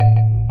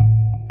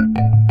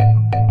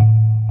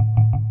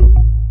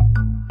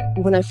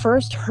When I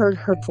first heard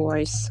her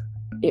voice,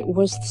 it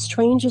was the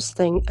strangest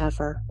thing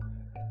ever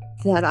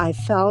that I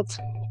felt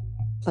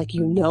like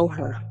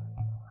her.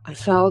 I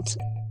felt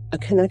a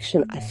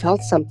connection. I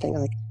felt something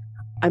like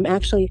I'm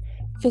actually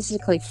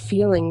physically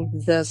feeling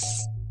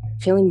this,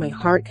 feeling my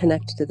heart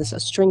connected to this, a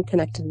string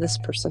connected to this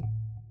person.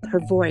 Her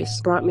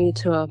voice brought me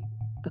to a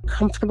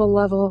comfortable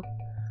level.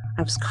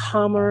 I was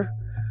calmer.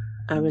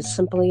 I was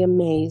simply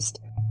amazed.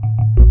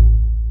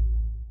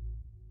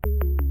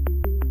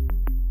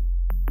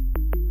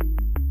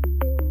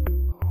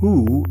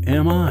 Who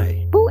am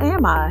I? Who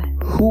am I?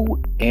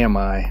 Who am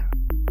I?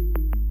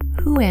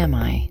 Who am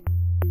I?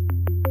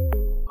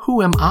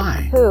 Who am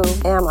I? Who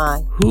am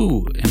I?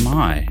 Who am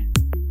I?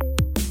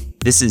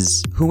 This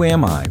is Who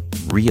Am I,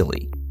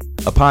 Really?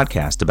 A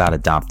podcast about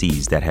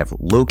adoptees that have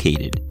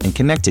located and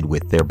connected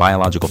with their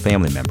biological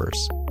family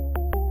members.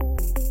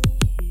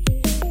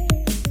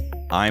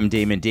 I'm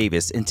Damon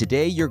Davis, and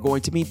today you're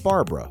going to meet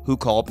Barbara, who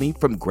called me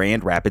from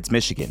Grand Rapids,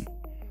 Michigan.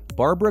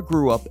 Barbara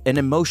grew up an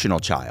emotional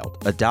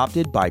child,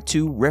 adopted by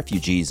two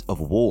refugees of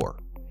war.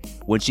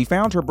 When she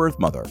found her birth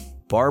mother,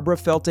 Barbara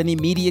felt an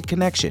immediate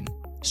connection,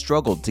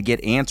 struggled to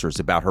get answers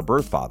about her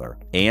birth father,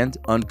 and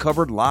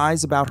uncovered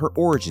lies about her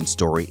origin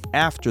story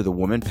after the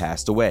woman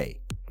passed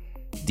away.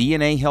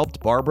 DNA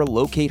helped Barbara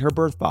locate her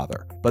birth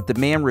father, but the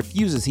man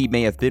refuses he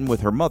may have been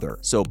with her mother,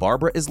 so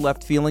Barbara is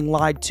left feeling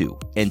lied to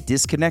and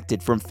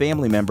disconnected from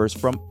family members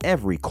from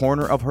every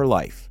corner of her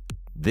life.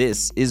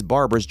 This is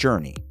Barbara's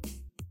journey.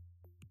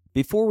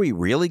 Before we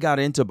really got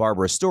into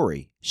Barbara's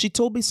story, she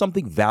told me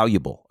something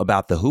valuable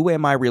about the Who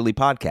Am I Really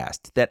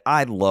podcast that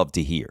I'd love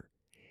to hear.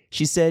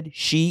 She said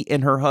she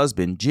and her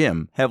husband,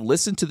 Jim, have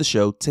listened to the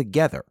show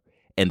together,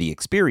 and the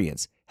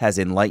experience has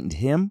enlightened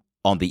him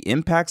on the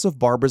impacts of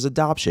Barbara's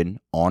adoption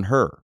on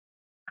her.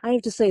 I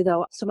have to say,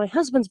 though, so my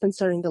husband's been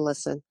starting to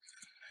listen,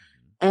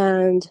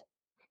 and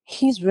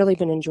he's really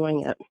been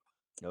enjoying it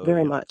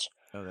very much.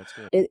 Oh, that's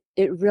good.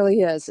 It really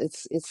is.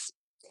 It's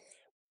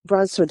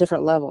brought us to a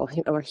different level,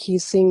 or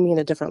he's seeing me in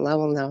a different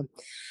level now.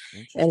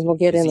 And we'll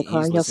get in the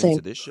car and he'll say,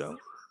 to this show?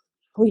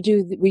 we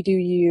do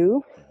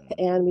you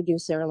and we do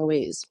Sarah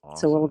Louise.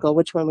 So we'll go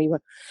which one we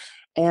want.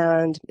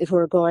 And if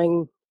we're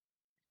going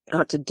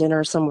out to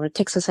dinner somewhere, it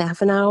takes us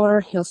half an hour,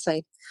 he'll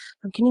say,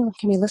 can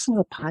we listen to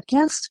a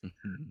podcast?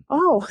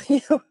 Oh,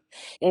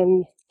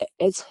 and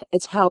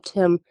it's helped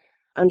him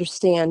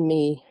understand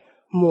me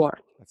more.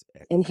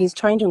 And he's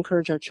trying to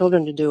encourage our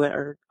children to do it,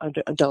 or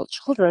adult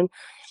children,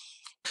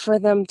 for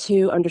them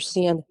to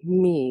understand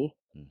me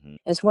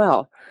as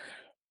well.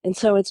 And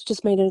so it's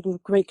just made a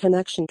great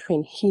connection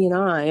between he and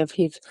I.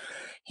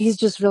 He's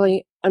just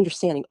really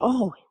understanding,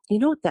 oh, you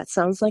know what, that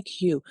sounds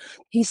like you.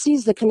 He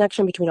sees the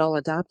connection between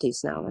all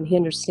adoptees now, and he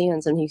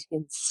understands, and he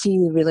can see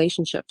the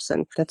relationships.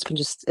 And that's been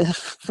just,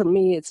 for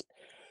me, it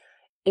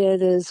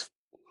is,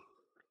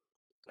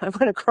 I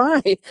want to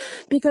cry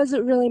because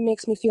it really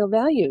makes me feel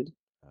valued.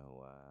 Oh,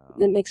 wow.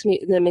 That makes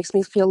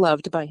me feel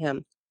loved by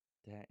him.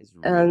 That is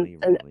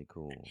really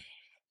cool.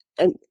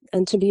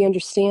 And to be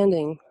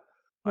understanding.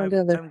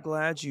 I'm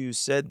glad you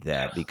said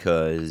that,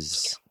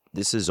 because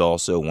this is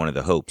also one of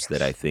the hopes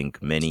that I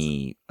think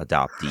many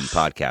adoptee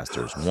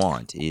podcasters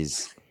want,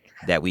 is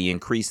that we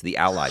increase the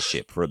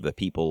allyship for the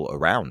people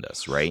around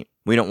us, right?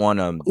 We don't want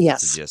to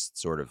just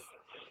sort of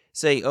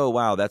say, oh,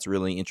 wow, that's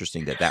really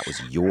interesting that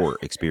was your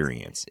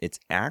experience. It's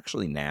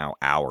actually now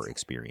our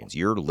experience.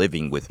 You're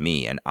living with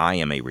me, and I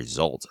am a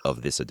result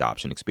of this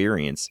adoption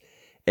experience.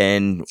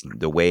 And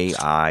the way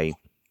I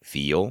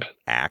feel,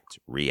 act,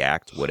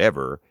 react,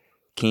 whatever,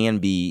 can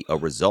be a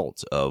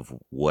result of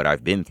what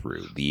I've been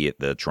through, be it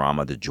the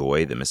trauma, the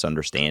joy, the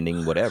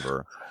misunderstanding,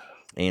 whatever.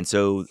 And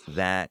so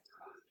that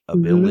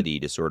ability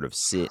to sort of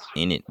sit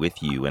in it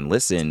with you and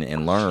listen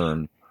and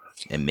learn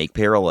and make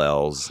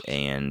parallels,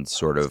 and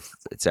sort of,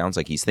 it sounds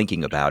like he's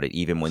thinking about it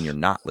even when you're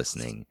not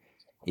listening,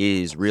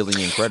 is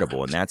really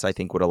incredible. And that's, I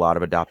think, what a lot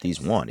of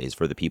adoptees want, is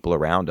for the people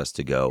around us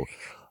to go,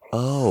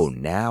 oh,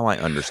 now I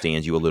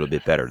understand you a little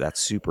bit better.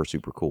 That's super,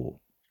 super cool.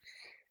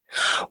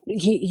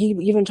 He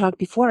even talked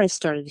before I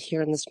started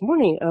hearing this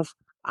morning of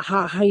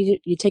how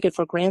you take it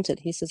for granted.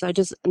 He says,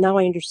 now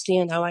I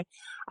understand how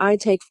I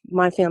take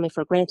my family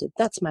for granted.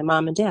 That's my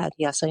mom and dad.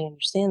 Yes, I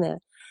understand that.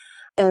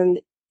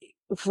 And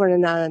for a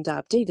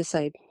non-adoptee to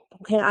say,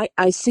 okay,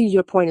 I see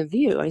your point of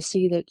view. I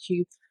see that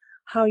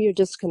how you're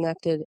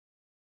disconnected.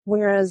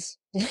 Whereas,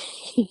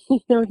 he's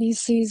been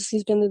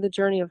through the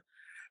journey of,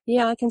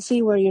 yeah, I can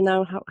see where you're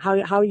now,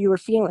 how you were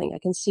feeling. I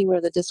can see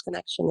where the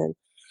disconnection.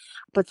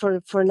 But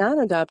for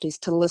non-adoptees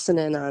to listen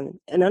in on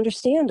and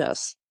understand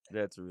us.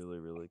 That's really,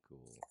 really cool.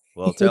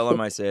 Well, tell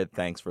him I said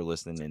thanks for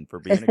listening and for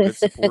being a good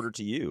supporter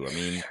to you. I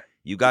mean,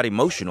 you got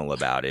emotional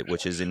about it,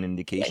 which is an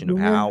indication of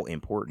how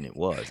important it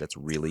was. That's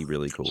really,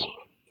 really cool.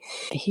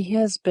 He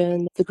has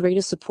been the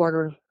greatest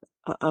supporter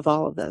of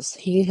all of this.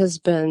 He has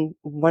been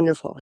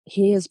wonderful.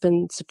 He has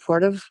been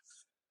supportive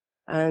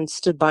and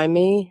stood by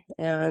me.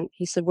 And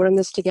he said, we're in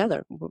this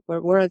together.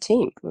 We're a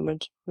team. We're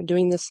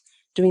doing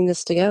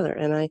this together.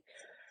 And I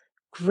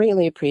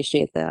greatly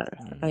appreciate that.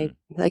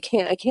 I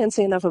can't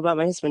say enough about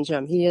my husband,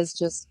 Jim. He is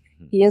just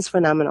He is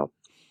phenomenal.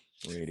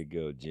 Way to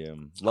go,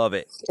 Jim. Love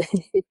it.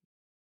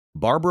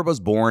 Barbara was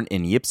born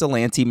in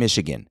Ypsilanti,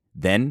 Michigan.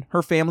 Then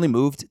her family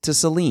moved to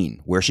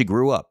Saline, where she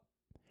grew up.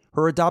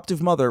 Her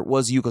adoptive mother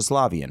was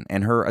Yugoslavian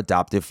and her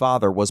adoptive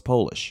father was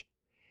Polish.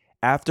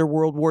 After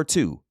World War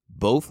II,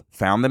 both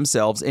found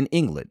themselves in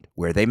England,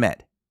 where they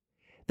met.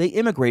 They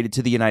immigrated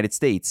to the United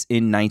States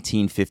in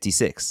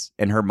 1956,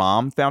 and her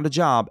mom found a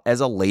job as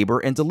a labor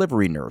and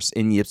delivery nurse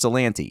in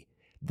Ypsilanti.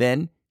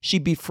 Then she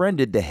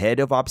befriended the head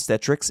of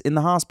obstetrics in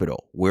the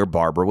hospital where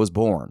Barbara was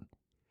born.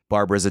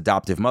 Barbara's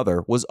adoptive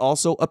mother was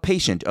also a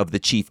patient of the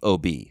chief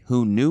OB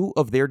who knew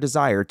of their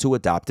desire to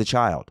adopt a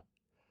child.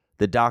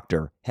 The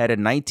doctor had a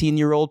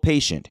 19-year-old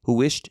patient who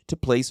wished to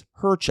place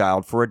her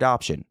child for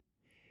adoption.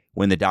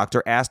 When the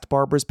doctor asked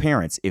Barbara's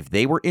parents if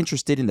they were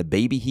interested in the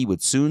baby he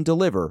would soon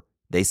deliver,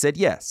 they said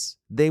yes,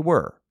 they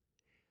were.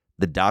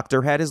 The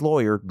doctor had his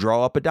lawyer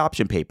draw up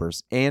adoption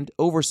papers and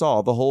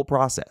oversaw the whole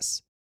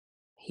process.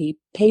 He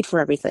paid for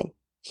everything.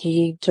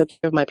 He took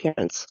care of my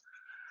parents.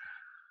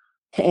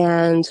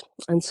 And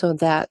so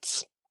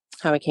that's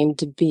how it came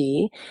to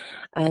be.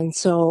 And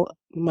so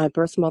my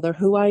birth mother,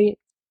 who I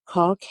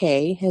call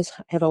Kay,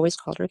 have always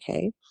called her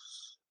Kay.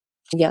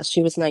 Yes,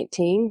 she was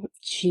 19.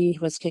 She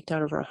was kicked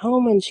out of her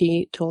home and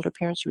she told her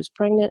parents she was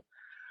pregnant.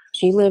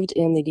 She lived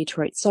in the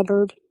Detroit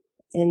suburb.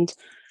 And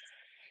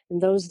in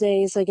those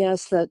days, I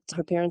guess that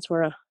her parents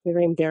were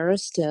very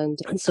embarrassed. And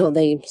so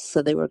they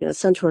said they were going to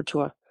send her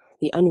to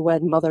the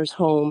unwed mother's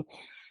home.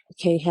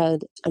 Kay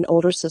had an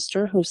older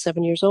sister who's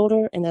 7 years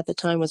older and at the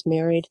time was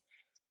married.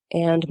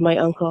 And my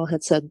uncle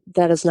had said,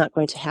 that is not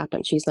going to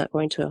happen. She's not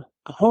going to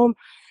a home.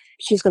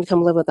 She's going to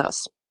come live with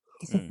us.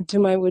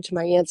 Which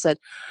my aunt said,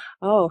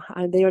 oh,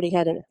 they already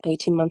had an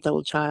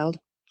 18-month-old child.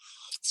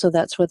 So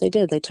that's what they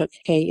did. They took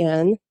Kay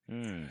in.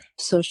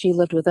 So she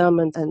lived with them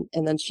and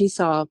then she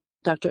saw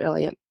Dr.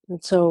 Elliott.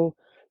 And so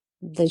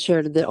they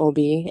shared the OB.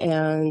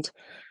 And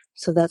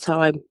so that's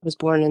how I was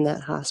born in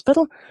that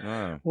hospital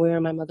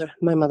where my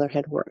mother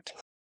had worked.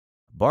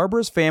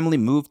 Barbara's family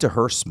moved to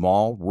her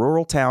small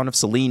rural town of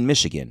Saline,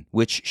 Michigan,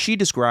 which she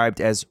described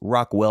as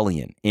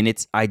Rockwellian in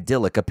its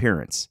idyllic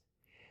appearance.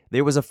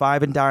 There was a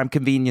 5-and-dime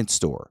convenience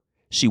store.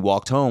 She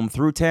walked home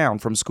through town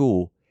from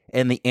school,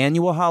 and the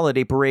annual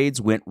holiday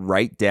parades went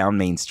right down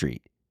Main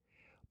Street.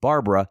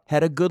 Barbara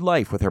had a good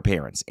life with her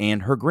parents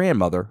and her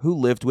grandmother who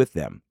lived with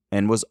them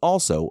and was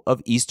also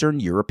of Eastern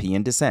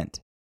European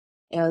descent.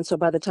 And so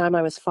by the time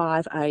I was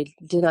 5, I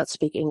did not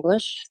speak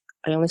English.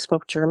 I only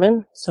spoke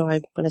German. So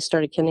when I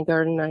started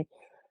kindergarten, I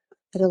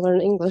had to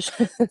learn English.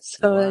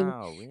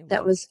 Really?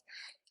 That was,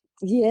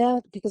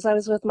 because I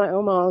was with my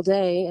Oma all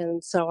day.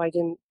 And so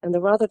and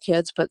there were other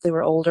kids, but they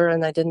were older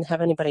and I didn't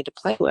have anybody to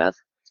play with.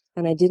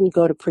 And I didn't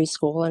go to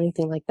preschool or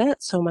anything like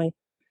that. So my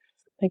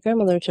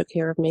grandmother took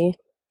care of me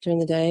during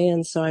the day.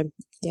 And so I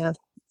had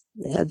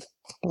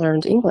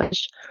learned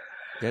English.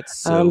 That's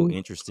so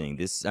interesting.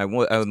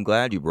 I'm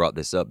glad you brought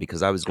this up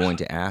because I was going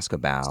to ask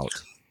about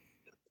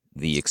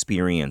the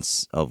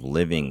experience of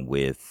living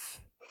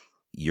with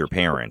your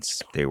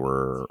parents. They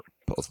were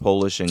of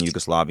Polish and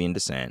Yugoslavian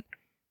descent,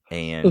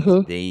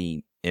 and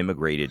they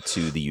immigrated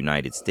to the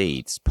United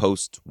States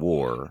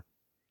post-war.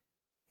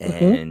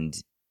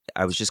 And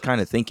I was just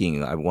kind of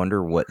thinking, I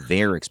wonder what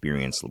their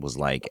experience was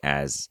like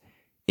as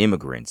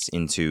immigrants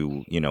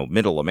into,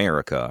 middle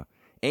America.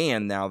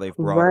 And now they've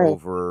brought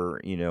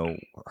over,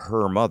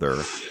 her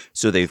mother.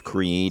 So they've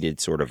created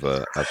sort of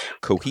a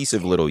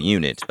cohesive little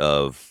unit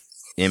of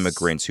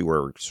immigrants who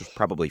are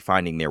probably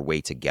finding their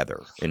way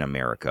together in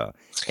America.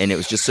 And it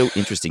was just so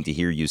interesting to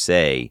hear you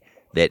say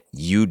that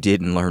you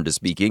didn't learn to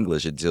speak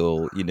English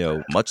until,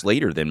 much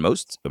later than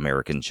most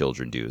American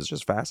children do. It's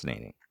just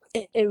fascinating.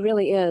 It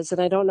really is.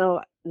 And I don't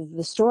know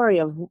the story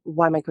of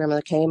why my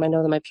grandmother came. I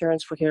know that my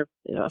parents were here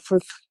for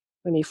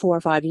maybe 4 or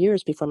 5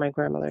 years before my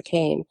grandmother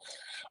came.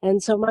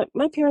 And so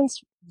my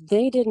parents,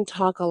 they didn't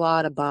talk a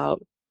lot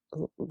about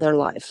their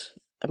life.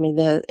 I mean,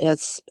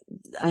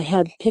 I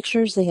had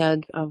pictures they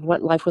had of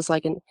what life was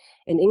like in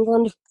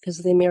England because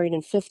they married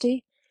in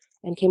 50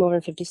 and came over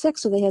in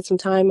 56. So they had some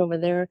time over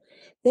there.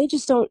 They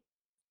just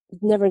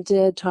never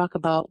did talk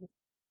about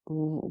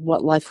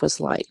what life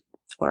was like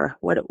or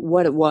what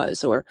it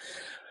was, or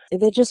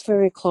they're just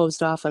very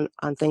closed off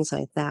on things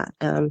like that.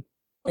 I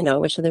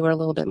wish they were a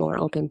little bit more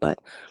open, but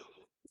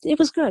it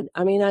was good.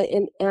 I mean,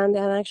 and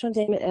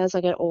actually, as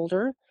I get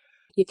older,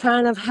 you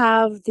kind of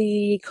have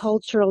the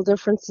cultural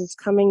differences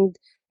coming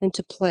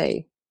into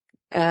play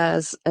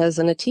as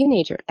a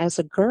teenager, as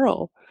a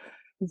girl,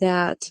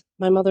 that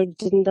my mother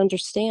didn't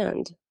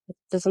understand.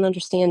 Doesn't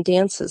understand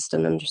dances,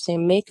 didn't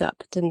understand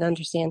makeup, didn't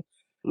understand.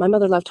 My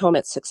mother left home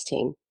at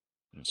 16.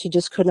 She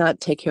just could not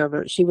take care of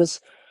her.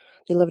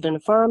 They lived in a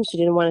farm. She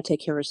didn't want to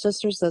take care of her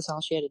sisters. That's all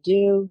she had to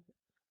do.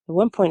 At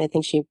one point, I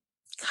think she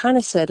kind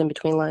of said in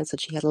between lines that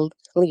she had to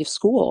leave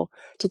school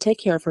to take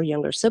care of her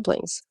younger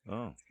siblings.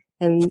 Oh.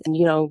 And,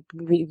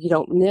 we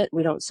don't knit,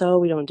 we don't sew,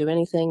 we don't do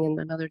anything. And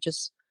my mother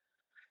just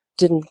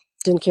didn't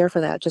care for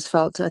that, just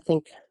felt, I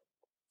think,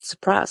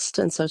 suppressed.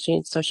 And so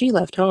she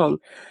left home.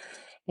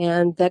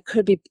 And that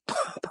could be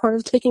part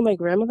of taking my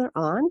grandmother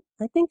on,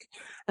 I think,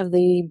 of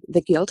the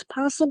guilt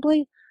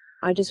possibly.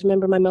 I just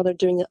remember my mother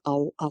doing it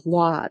a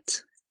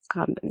lot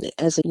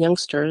as a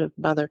youngster,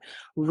 mother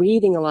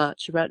reading a lot.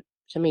 She read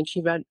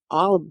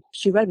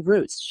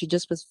Roots. She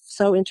just was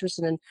so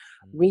interested in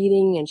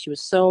reading, and she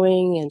was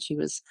sewing, and she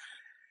was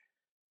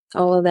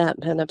all of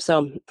that pent up.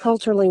 So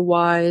culturally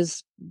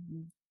wise,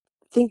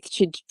 I think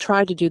she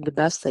tried to do the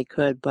best they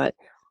could, but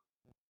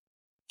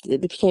it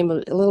became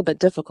a little bit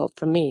difficult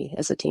for me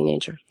as a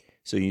teenager.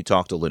 So you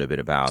talked a little bit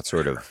about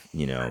sort of,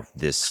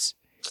 this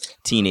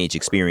teenage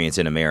experience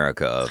in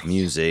America of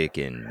music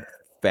and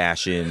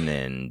fashion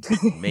and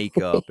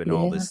makeup and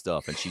all this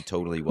stuff, and she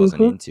totally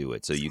wasn't into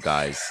it. So you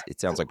guys,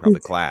 it sounds like, probably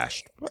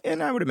clashed.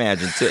 And I would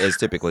imagine, as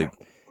typically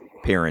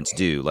parents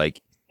do,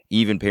 like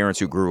even parents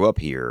who grew up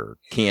here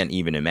can't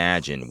even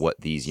imagine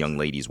what these young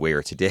ladies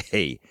wear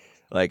today.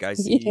 Like I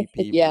see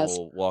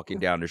people walking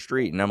down the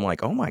street and I'm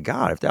like, oh my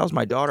God, if that was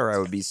my daughter, I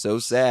would be so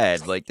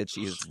sad, like that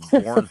she's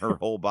worn her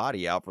whole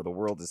body out for the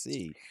world to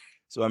see.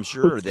 So I'm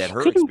sure that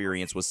her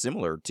experience was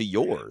similar to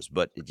yours,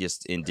 but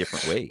just in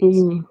different ways.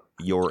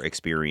 Your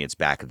experience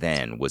back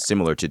then was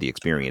similar to the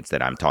experience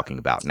that I'm talking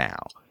about now.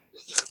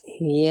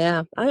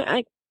 Yeah,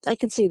 I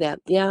can see that.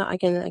 Yeah, I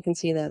can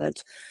see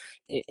that.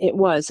 It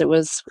was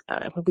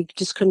we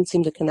just couldn't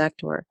seem to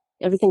connect, or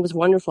everything was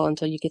wonderful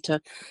until you get to,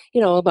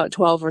 about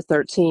 12 or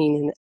 13.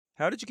 And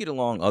how did you get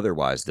along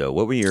otherwise, though?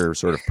 What were your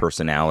sort of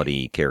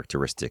personality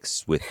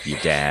characteristics with your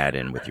dad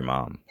and with your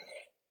mom?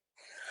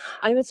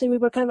 I would say we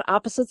were kind of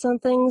opposites on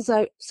things.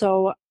 I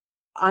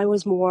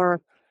was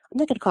more, I'm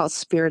not going to call it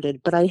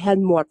spirited, but I had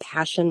more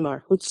passion,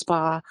 more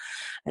chutzpah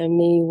and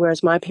me,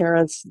 whereas my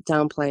parents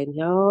downplayed.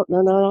 No.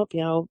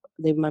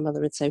 My mother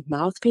would say,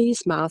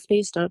 mouthpiece,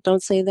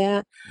 don't say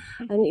that.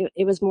 And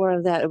it was more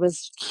of that. It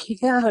was,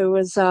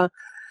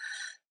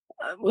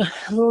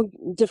 little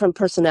different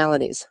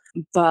personalities,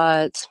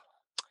 but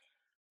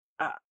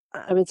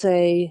I would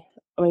say,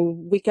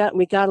 we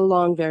got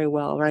along very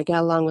well, or I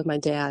got along with my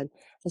dad.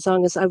 As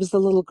long as I was the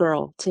little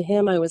girl, to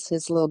him, I was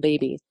his little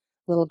baby,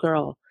 little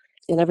girl,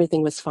 and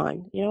everything was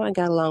fine. I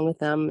got along with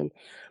them,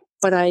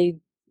 but I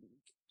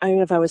mean,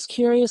 if I was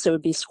curious, it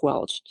would be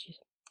squelched.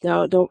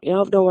 No, don't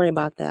worry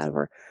about that.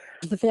 Or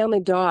the family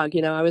dog,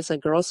 I was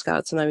at Girl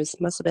Scouts, and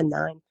must have been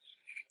 9.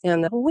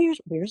 And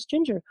where's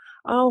Ginger?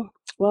 Oh,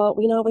 well,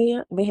 we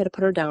had to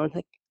put her down.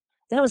 Like,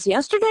 that was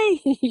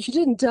yesterday. You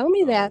didn't tell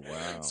me that.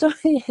 Wow. So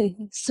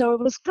it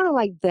was kind of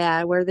like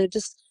that, where they're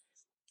just,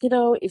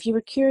 if you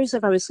were curious, I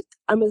was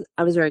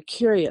very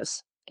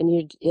curious,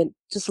 and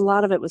just a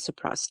lot of it was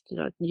suppressed.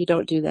 You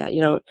don't do that.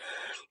 You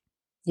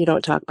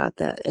don't talk about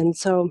that. And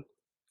so,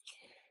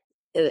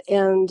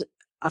 and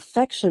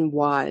affection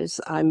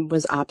wise, I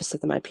was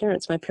opposite than my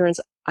parents. My parents,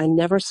 I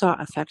never saw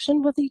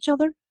affection with each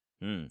other.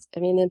 I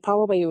mean, and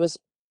probably it was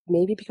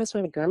maybe because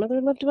my grandmother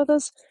lived with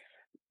us,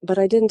 but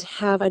I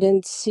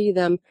didn't see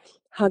them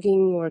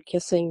hugging or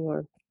kissing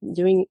or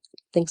doing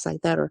things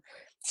like that, or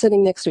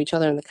sitting next to each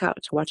other on the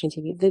couch watching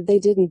TV. They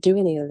didn't do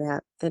any of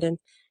that.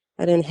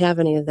 I didn't have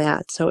any of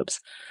that. So it was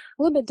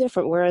a little bit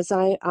different. Whereas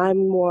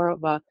I'm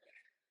more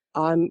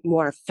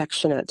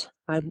affectionate.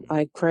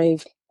 I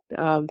crave,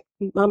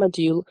 Mama,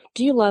 do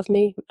you love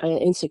me?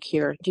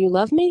 Insecure. Do you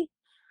love me?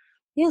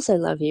 Yes, I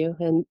love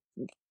you.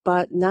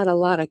 But not a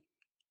lot of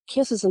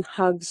kisses and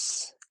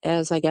hugs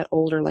as I got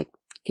older, like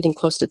getting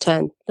close to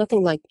 10.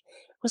 Wasn't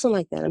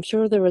like that. I'm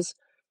sure there was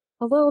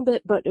a little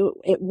bit, but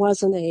it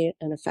wasn't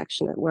an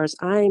affectionate. Whereas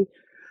I'm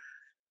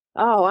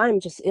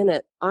just in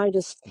it. I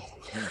just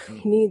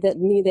need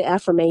the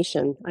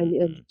affirmation.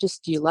 Do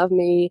you love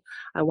me?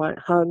 I want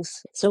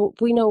hugs. So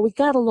we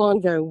got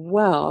along very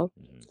well,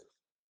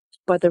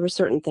 but there were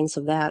certain things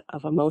of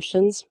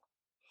emotions,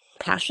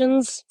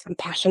 passions. I'm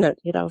passionate.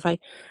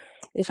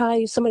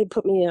 If somebody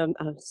put me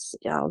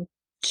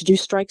to do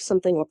strike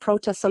something or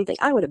protest something,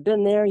 I would have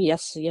been there.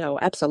 Yes,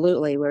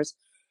 absolutely. Whereas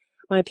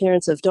my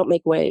parents don't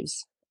make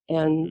waves,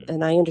 and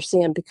I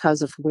understand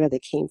because of where they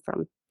came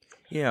from.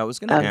 Yeah, I was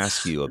going to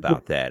ask you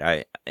about that.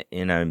 I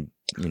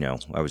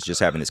was just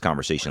having this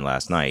conversation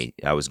last night.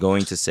 I was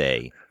going to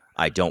say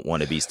I don't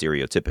want to be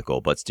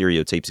stereotypical, but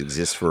stereotypes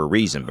exist for a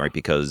reason, right?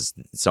 Because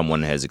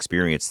someone has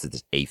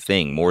experienced a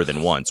thing more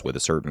than once with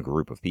a certain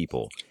group of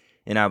people.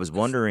 And I was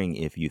wondering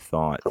if you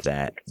thought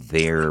that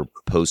their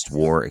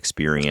post-war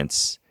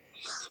experience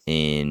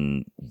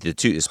in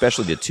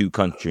especially the two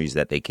countries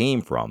that they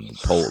came from,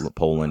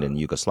 Poland and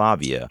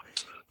Yugoslavia,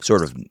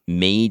 sort of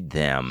made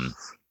them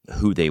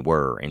who they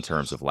were in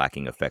terms of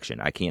lacking affection.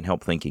 I can't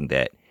help thinking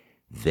that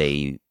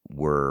they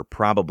were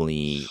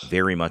probably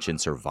very much in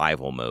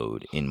survival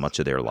mode in much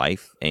of their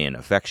life, and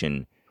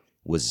affection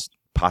was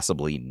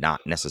possibly not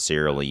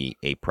necessarily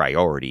a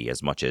priority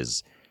as much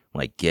as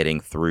like getting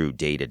through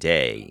day to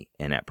day,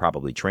 and that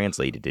probably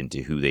translated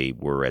into who they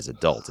were as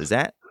adults. Is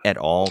that at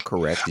all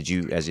correct? Did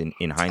you, as in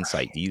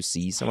hindsight, do you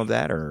see some of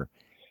that, or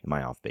am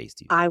I off base?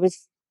 I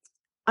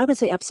would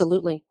say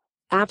absolutely.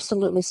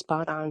 Absolutely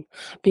spot on.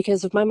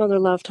 Because if my mother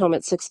left home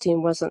at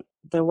 16,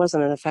 there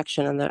wasn't an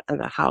affection in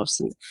the house.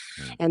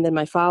 Mm. And then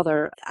my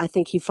father, I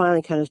think he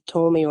finally kind of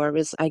told me, or it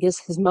was, I guess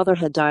his mother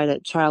had died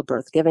at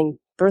childbirth, giving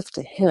birth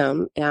to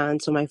him.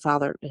 And so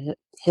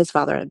his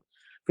father had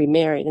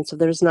remarried. And so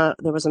there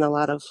wasn't a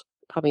lot of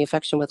probably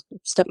affection with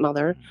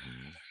stepmother.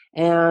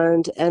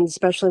 And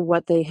especially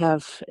what they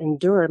have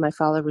endured. My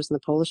father was in the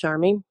Polish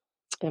army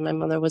and my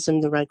mother was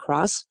in the Red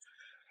Cross.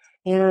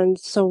 And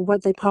so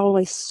what they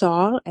probably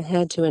saw and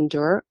had to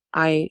endure,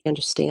 I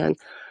understand.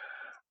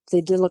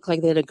 They did look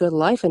like they had a good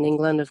life in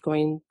England of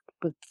going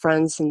with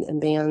friends and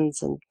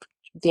bands and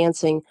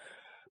dancing,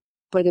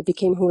 but it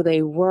became who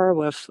they were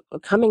with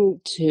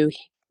coming to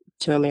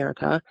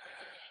America.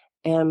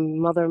 And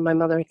my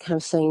mother kind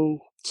of saying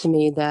to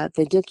me that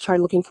they did try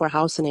looking for a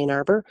house in Ann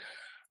Arbor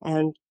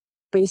and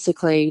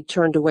basically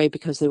turned away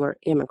because they were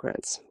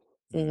immigrants.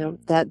 You know,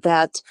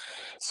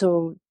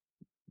 so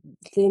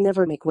they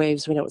never make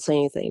waves. We don't say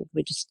anything.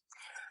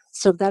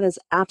 So that is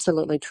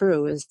absolutely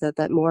true, is that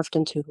morphed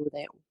into who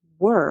they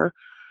were.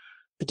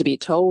 But to be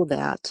told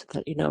that,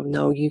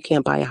 no, you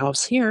can't buy a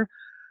house here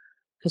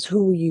because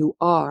who you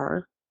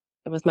are,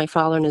 and with my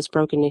father and his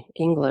broken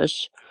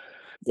English,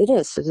 it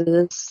is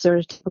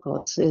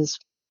stereotypical.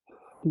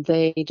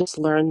 They just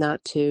learn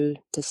not to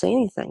say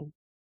anything,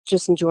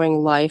 just enjoying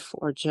life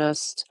or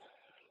just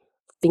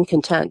being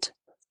content.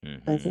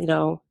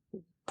 Mm-hmm.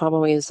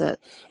 Probably is it.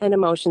 And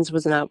emotions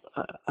was not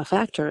a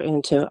factor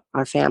into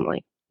our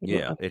family.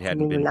 Yeah, it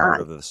hadn't We were been part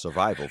not. of the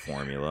survival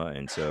formula,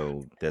 and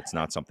so that's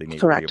not something they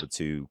were Correct. able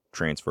to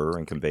transfer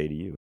and convey to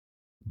you.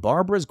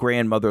 Barbara's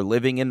grandmother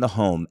living in the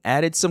home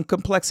added some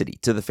complexity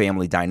to the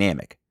family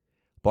dynamic.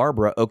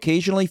 Barbara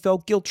occasionally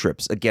felt guilt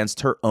trips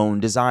against her own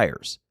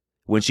desires.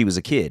 When she was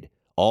a kid,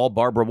 all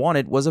Barbara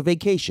wanted was a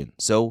vacation,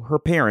 so her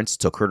parents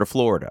took her to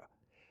Florida.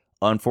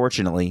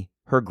 Unfortunately,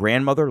 her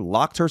grandmother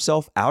locked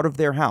herself out of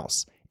their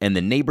house, and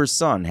the neighbor's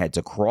son had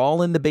to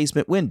crawl in the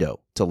basement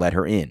window to let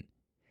her in.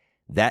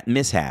 That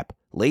mishap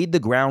laid the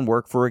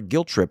groundwork for a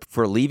guilt trip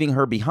for leaving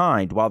her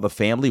behind while the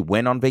family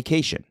went on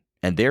vacation,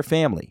 and their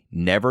family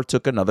never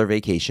took another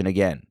vacation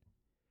again.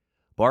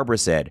 Barbara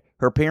said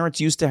her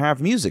parents used to have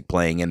music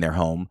playing in their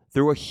home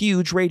through a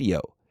huge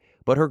radio,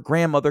 but her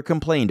grandmother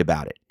complained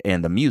about it,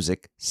 and the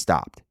music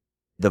stopped.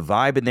 The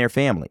vibe in their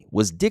family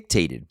was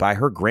dictated by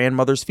her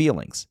grandmother's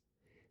feelings.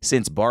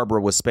 Since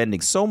Barbara was spending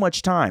so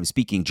much time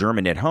speaking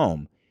German at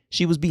home,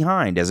 she was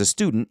behind as a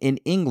student in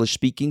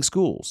English-speaking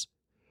schools.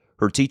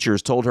 Her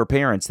teachers told her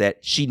parents that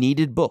she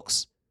needed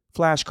books,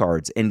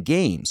 flashcards, and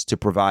games to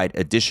provide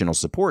additional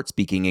support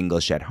speaking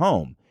English at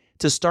home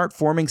to start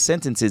forming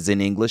sentences in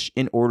English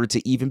in order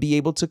to even be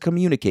able to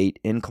communicate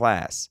in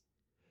class.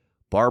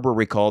 Barbara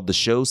recalled the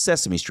show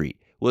Sesame Street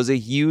was a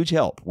huge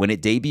help when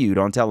it debuted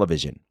on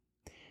television.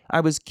 I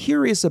was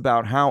curious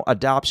about how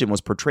adoption was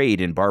portrayed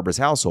in Barbara's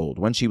household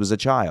when she was a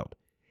child.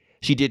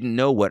 She didn't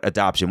know what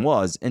adoption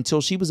was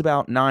until she was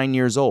about 9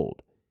 years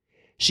old.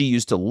 She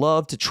used to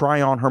love to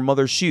try on her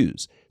mother's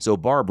shoes, so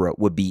Barbara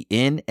would be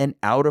in and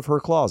out of her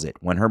closet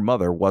when her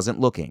mother wasn't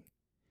looking.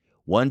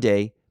 One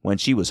day, when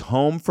she was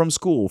home from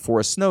school for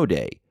a snow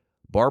day,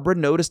 Barbara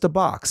noticed a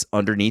box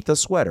underneath a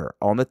sweater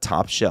on the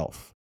top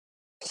shelf.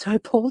 So I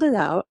pulled it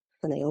out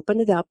and I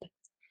opened it up,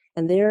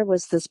 and there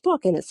was this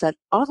book, and it said,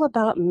 All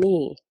About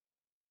Me.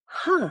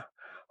 Huh.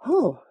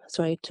 Oh.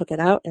 So I took it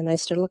out and I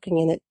started looking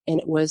in it, and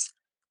it was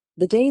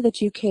the day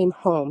that you came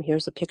home.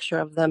 Here's a picture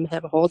of them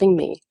holding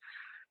me,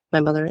 my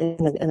mother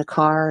in a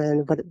car,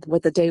 and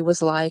what the day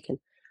was like. And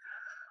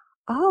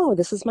oh,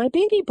 this is my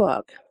baby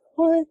book.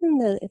 Well,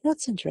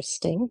 that's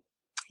interesting.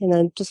 And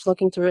I'm just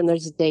looking through it, and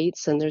there's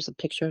dates, and there's a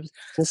picture of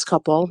this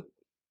couple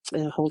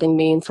holding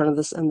me in front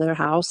of in their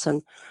house.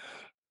 And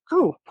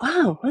oh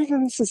wow,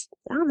 this is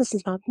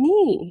about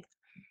me.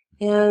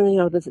 And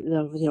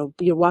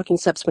your walking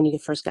steps when you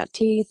first got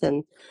teeth,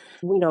 and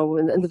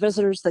and the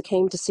visitors that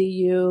came to see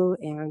you,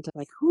 and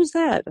like, who's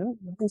that? Oh,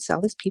 it's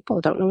all these people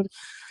I don't know.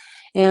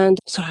 And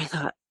so I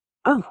thought,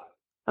 oh,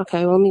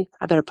 okay, well,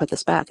 I better put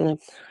this back. And I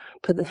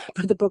put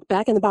the book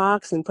back in the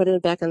box and put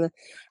it back on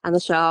the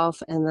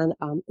shelf. And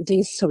then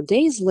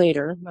days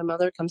later, my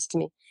mother comes to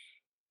me,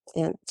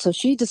 and so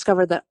she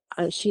discovered that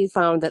she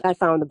found that I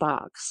found the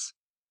box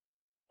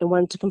and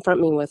wanted to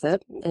confront me with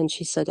it. And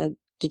she said,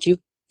 "Did you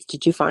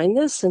find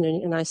this?"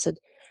 And I said,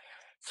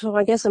 so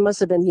I guess it must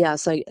have been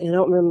yes. I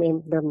don't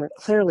remember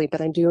clearly, but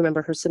I do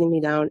remember her sitting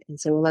me down and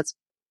saying, "Well,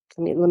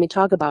 let me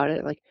talk about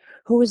it. Like,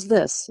 who is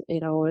this?"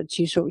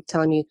 She's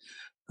telling me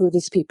who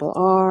these people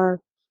are,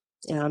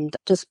 and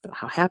just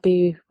how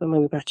happy when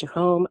we brought you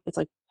home. It's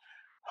like,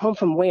 home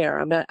from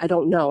where? I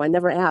don't know. I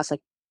never asked.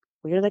 Like,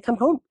 where did I come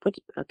home?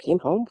 I came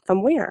home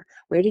from where?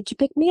 Where did you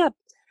pick me up?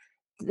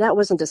 That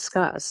wasn't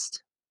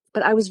discussed,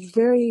 but I was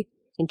very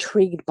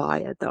intrigued by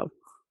it, though.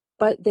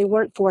 But they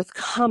weren't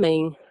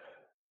forthcoming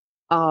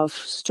of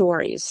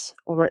stories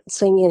or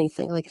saying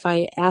anything. Like, if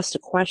I asked a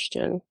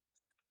question,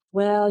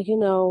 well,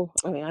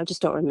 I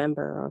just don't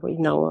remember,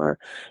 or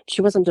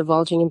she wasn't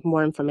divulging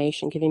more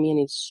information, giving me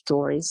any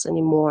stories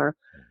anymore.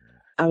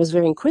 I was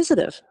very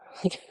inquisitive.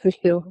 like,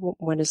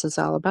 what is this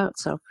all about?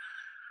 So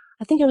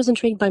I think I was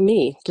intrigued by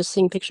me, just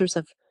seeing pictures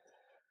of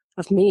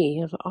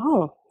me.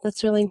 Oh,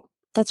 that's really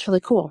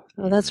cool.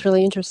 Oh, that's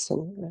really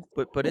interesting.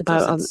 But it About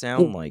doesn't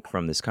sound like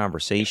from this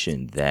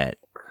conversation that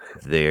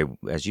they,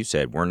 as you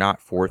said, were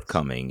not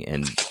forthcoming.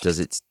 And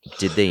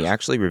did they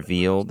actually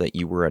reveal that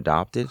you were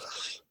adopted?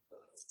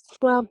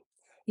 well,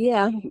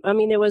 yeah. I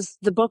mean, it was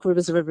the book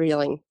was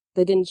revealing.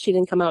 She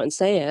didn't come out and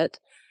say it,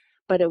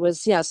 but it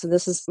was, yeah. So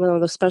this is one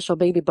of those special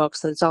baby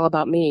books that it's all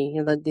about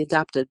me, the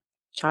adopted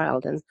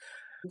child, and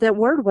that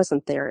word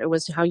wasn't there. It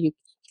was how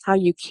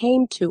you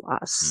came to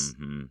us.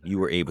 You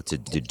were able to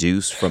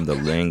deduce from the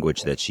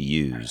language that she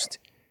used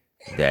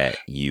that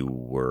you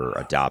were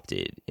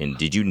adopted. And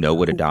did you know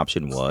what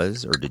adoption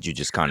was, or did you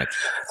just kind of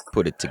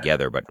put it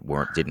together but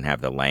didn't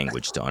have the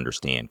language to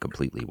understand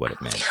completely what it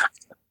meant?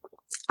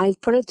 I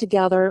put it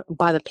together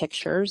by the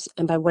pictures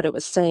and by what it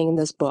was saying in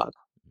this book,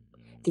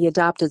 the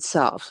adopted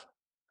self.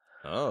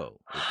 Oh,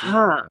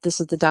 This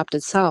is the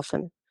adopted self.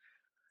 And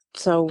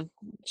so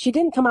she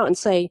didn't come out and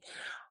say,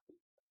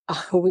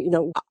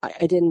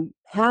 I didn't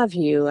have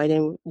you.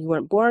 You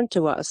weren't born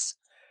to us.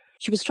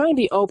 She was trying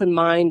to be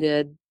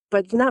open-minded,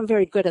 but not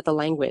very good at the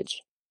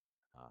language.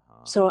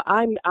 So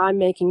I'm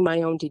making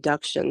my own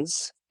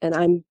deductions,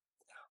 and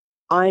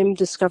I'm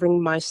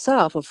discovering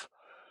myself of,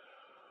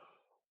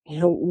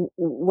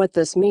 what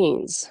this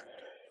means.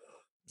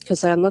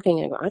 Because I'm looking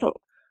and go, I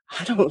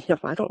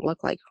don't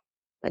look like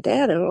my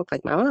dad. I don't look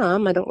like my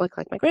mom. I don't look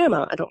like my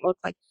grandma. I don't look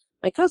like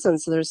my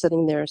cousins that are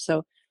sitting there.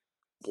 So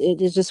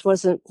it just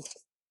wasn't.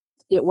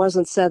 It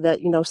wasn't said that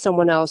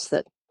someone else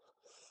that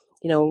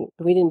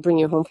we didn't bring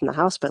you home from the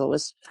hospital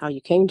was how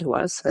you came to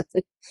us.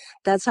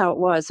 That's how it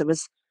was. It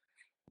was.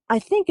 I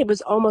think it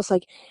was almost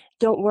like,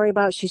 don't worry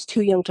about it. She's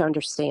too young to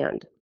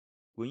understand.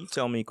 Will you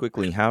tell me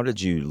quickly, how did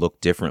you look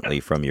differently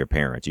from your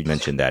parents? You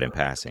mentioned that in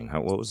passing.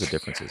 What was the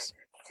differences?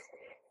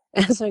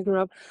 As I grew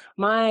up,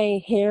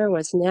 my hair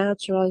was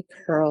naturally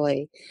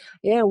curly.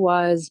 It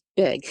was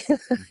big.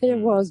 It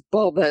was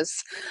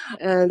bulbous.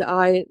 And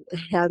I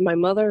had my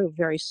mother,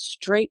 very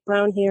straight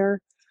brown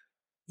hair,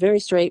 very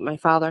straight. My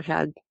father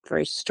had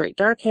very straight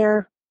dark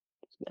hair,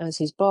 as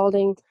he's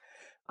balding.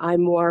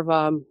 I'm more of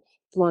a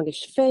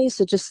longish face.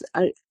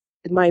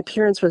 My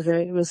appearance was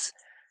different.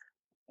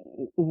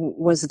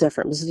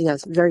 It was,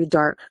 yes, very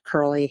dark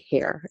curly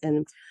hair.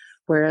 And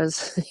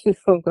whereas,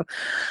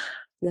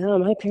 no,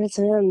 my parents,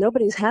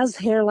 nobody has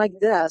hair like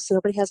this.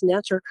 Nobody has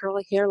natural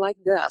curly hair like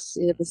this.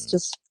 It was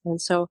just, and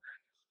so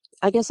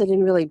I guess I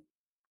didn't really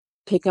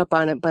pick up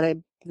on it, but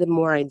the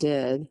more I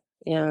did,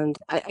 and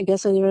I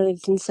guess I really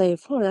didn't say,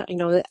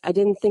 I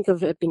didn't think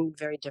of it being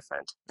very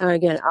different.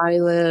 Again, I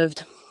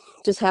lived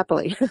just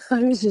happily. I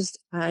was just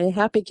a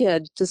happy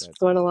kid, just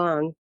going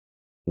along.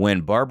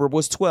 When Barbara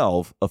was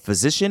 12, a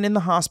physician in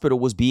the hospital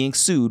was being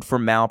sued for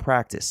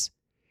malpractice.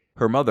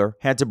 Her mother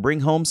had to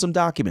bring home some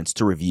documents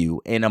to review,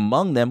 and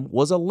among them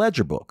was a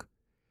ledger book.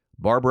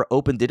 Barbara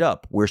opened it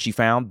up, where she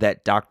found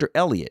that Dr.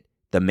 Elliott,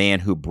 the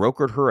man who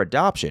brokered her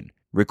adoption,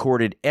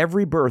 recorded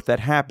every birth that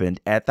happened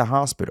at the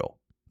hospital.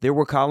 There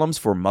were columns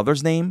for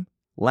mother's name,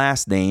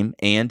 last name,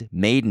 and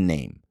maiden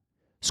name.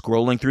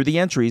 Scrolling through the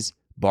entries,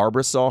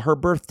 Barbara saw her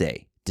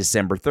birthday,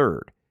 December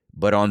 3rd.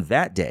 But on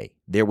that day,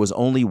 there was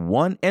only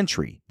one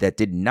entry that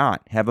did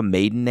not have a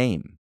maiden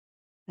name.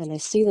 And I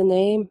see the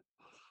name,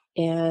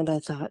 and I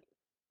thought,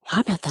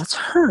 I bet that's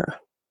her.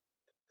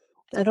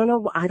 I don't know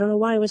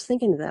why I was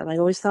thinking of that. I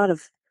always thought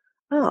of,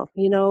 oh,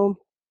 I know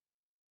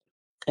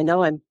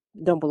I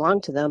don't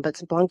belong to them,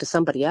 but belong to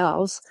somebody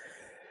else.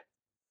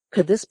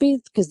 Could this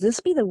be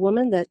the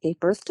woman that gave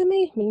birth to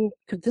me? I mean,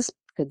 could this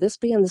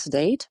be on this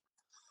date?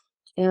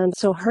 And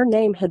so her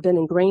name had been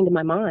ingrained in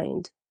my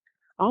mind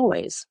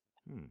always.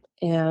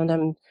 And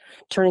I'm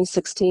turning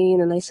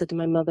 16, and I said to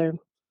my mother,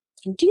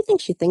 do you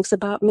think she thinks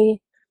about me?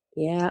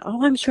 Yeah.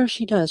 Oh, I'm sure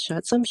she does,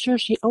 Schatz. I'm sure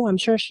she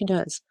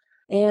does.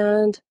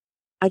 And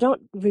I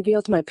don't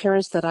reveal to my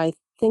parents that I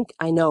think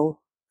I know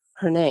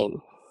her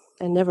name.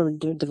 I never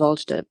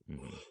divulged it.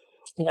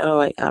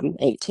 I'm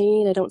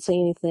 18. I don't say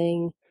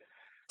anything.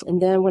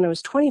 And then when I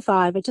was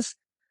 25,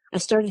 I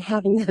started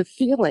having that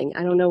feeling.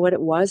 I don't know what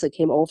it was. It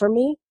came over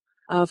me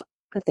of,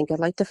 I think I'd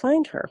like to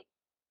find her.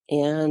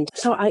 And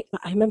so I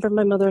remember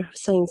my mother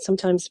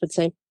sometimes would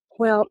say,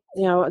 well,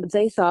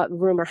 they thought,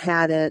 rumor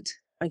had it.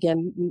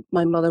 Again,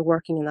 my mother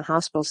working in the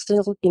hospital,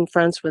 still being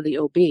friends with the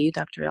OB,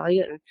 Dr.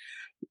 Elliott. And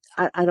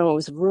I don't know, it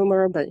was a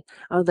rumor, but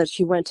that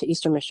she went to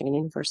Eastern Michigan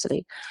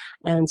University.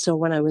 And so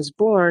when I was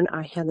born,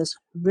 I had this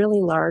really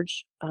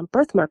large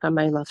birthmark on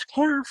my left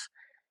calf.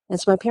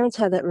 And so my parents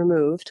had that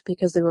removed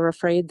because they were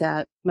afraid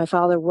that my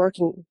father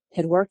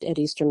had worked at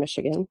Eastern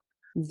Michigan,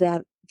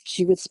 that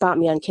she would spot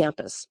me on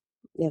campus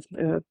if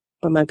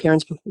when my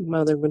parents'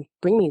 mother would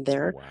bring me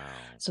there. Wow.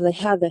 So they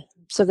had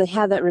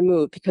that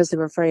removed because they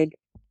were afraid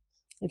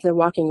if they're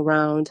walking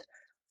around,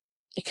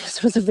 because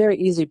it was a very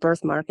easy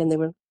birthmark, and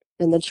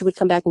then she would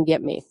come back and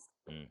get me.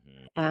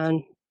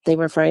 And they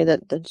were afraid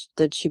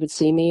that she would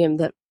see me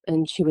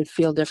and she would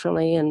feel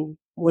differently and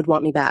would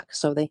want me back.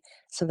 So they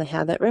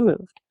had that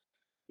removed.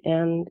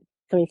 And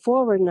coming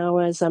forward now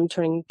as I'm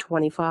turning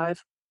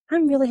 25,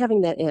 I'm really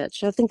having that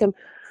itch. I think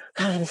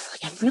I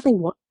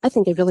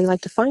think I'd really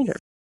like to find her.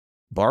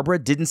 Barbara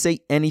didn't say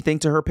anything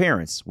to her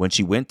parents when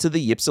she went to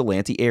the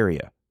Ypsilanti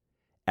area.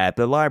 At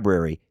the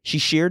library, she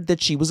shared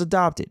that she was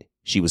adopted.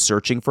 She was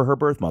searching for her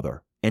birth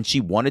mother, and she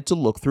wanted to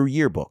look through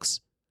yearbooks.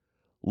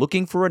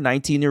 Looking for a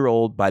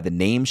 19-year-old by the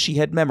name she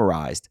had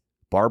memorized,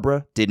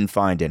 Barbara didn't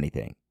find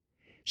anything.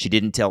 She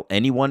didn't tell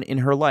anyone in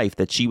her life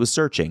that she was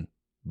searching.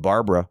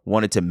 Barbara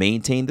wanted to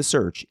maintain the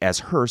search as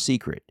her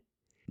secret.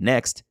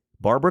 Next,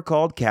 Barbara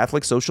called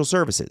Catholic Social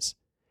Services.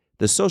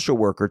 The social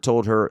worker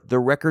told her the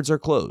records are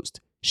closed.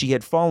 She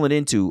had fallen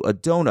into a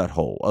donut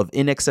hole of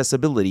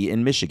inaccessibility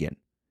in Michigan.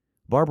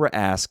 Barbara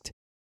asked,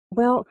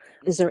 Well,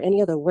 is there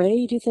any other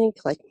way, do you think?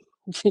 Like,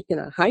 you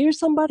can hire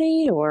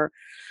somebody or...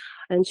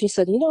 And she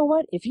said, you know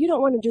what? If you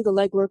don't want to do the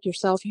legwork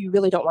yourself, you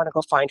really don't want to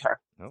go find her.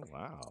 "Oh,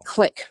 wow."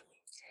 Click.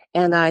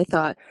 And I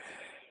thought,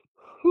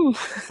 all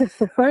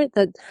right,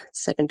 the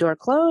second door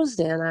closed,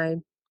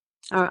 and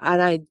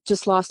I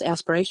just lost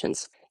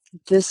aspirations.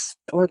 This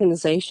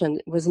organization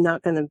was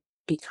not going to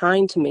be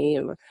kind to me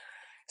or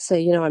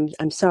say,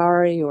 I'm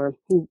sorry, or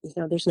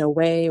there's no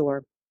way,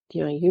 or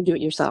you do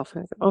it yourself.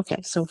 I go,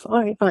 okay, so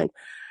all right, fine.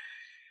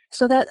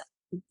 So that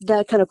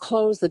kind of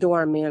closed the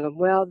door on me. I go,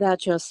 well, that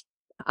just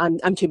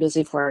I'm too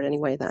busy for it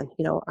anyway. Then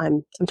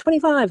I'm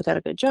 25. I've got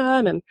a good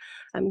job.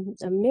 I'm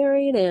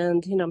married,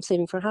 and I'm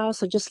saving for a house.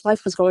 So just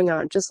life was going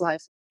on, just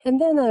life.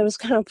 And then I was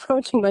kind of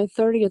approaching my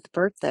 30th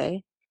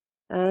birthday,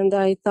 and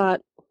I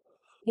thought,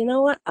 you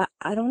know what?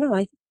 I don't know.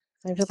 I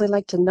really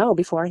like to know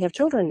before I have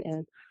children.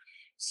 And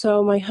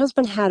so my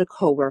husband had a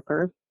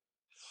coworker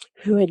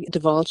who had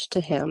divulged to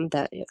him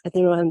that I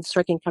think we had a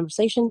striking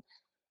conversation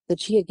that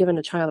she had given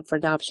a child up for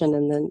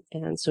adoption,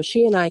 and so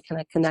she and I kind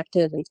of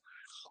connected, and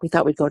we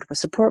thought we'd go to a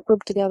support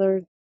group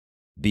together.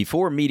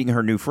 Before meeting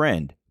her new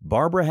friend,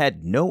 Barbara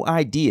had no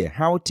idea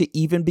how to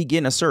even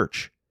begin a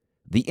search.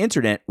 The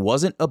internet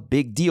wasn't a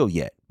big deal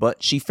yet,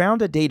 but she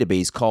found a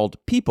database called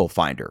People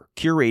Finder,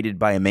 curated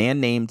by a man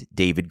named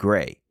David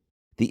Gray.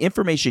 The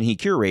information he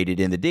curated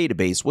in the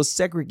database was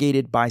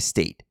segregated by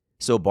state,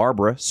 so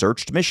Barbara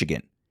searched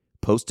Michigan,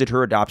 posted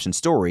her adoption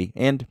story,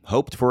 and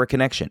hoped for a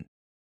connection.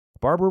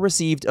 Barbara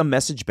received a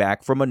message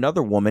back from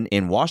another woman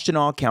in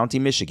Washtenaw County,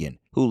 Michigan,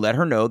 who let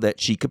her know that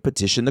she could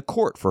petition the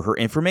court for her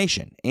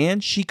information,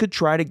 and she could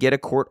try to get a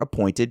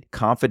court-appointed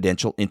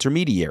confidential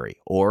intermediary,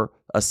 or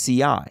a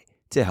CI,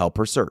 to help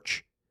her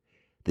search.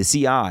 The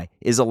CI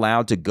is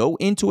allowed to go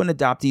into an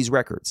adoptee's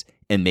records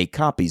and make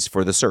copies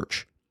for the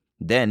search.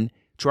 Then,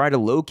 try to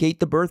locate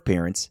the birth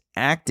parents,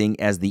 acting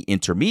as the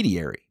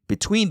intermediary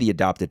between the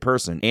adopted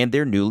person and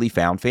their newly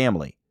found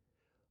family.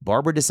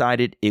 Barbara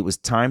decided it was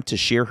time to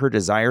share her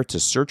desire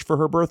to search for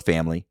her birth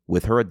family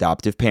with her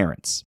adoptive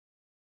parents.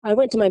 I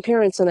went to my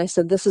parents and I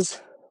said, this is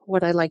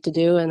what I'd like to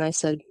do. And I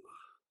said,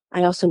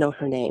 I also know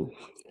her name.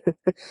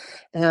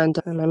 And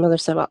my mother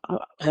said, well,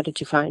 how did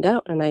you find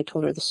out? And I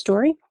told her the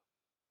story.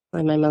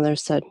 And my mother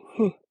said,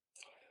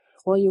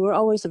 well, you were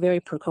always a very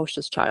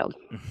precocious child.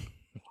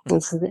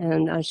 And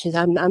she said,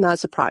 I'm not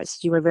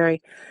surprised. You were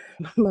very...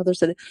 My mother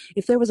said,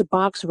 if there was a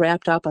box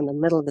wrapped up on the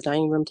middle of the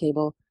dining room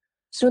table,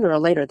 sooner or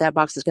later, that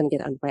box is going to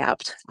get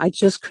unwrapped. I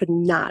just could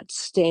not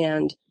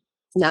stand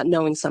not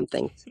knowing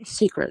something,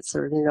 secrets,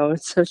 or,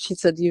 so she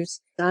said,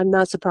 I'm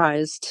not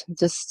surprised.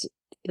 Just,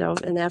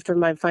 and after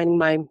finding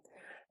my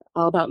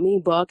All About Me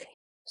book,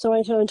 so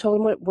I told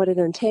them what it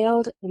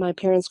entailed. And my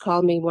parents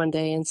called me one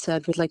day and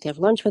said, we'd like to have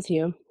lunch with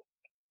you.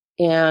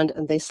 And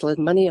they slid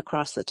money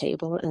across the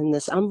table in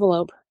this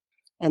envelope,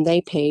 and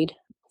they paid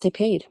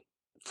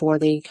for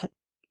the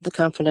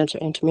confidential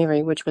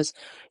intermediary, which was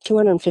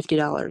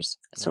 $250.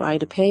 So I had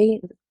to pay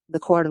the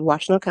court of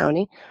Washtenaw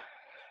County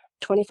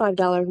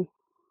 $25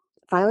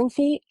 filing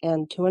fee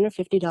and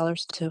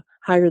 $250 to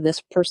hire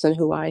this person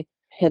who I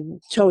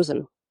had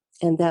chosen.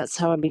 And that's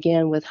how I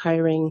began with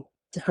hiring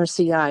her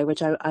CI,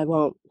 which I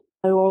won't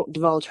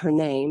divulge her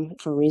name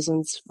for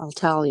reasons I'll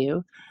tell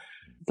you.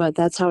 But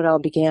that's how it all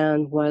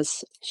began,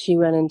 was she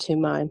went into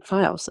my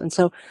files. And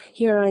so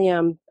here I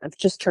am, I've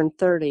just turned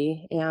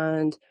 30,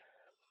 and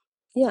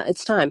yeah,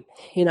 it's time.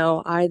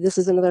 This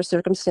is another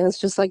circumstance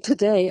just like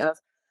today of,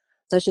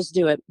 let's just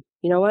do it.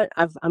 You know what?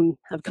 I've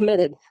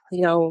committed.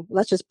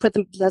 Let's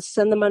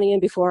send the money in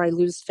before I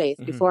lose faith,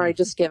 before I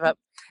just give up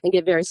and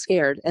get very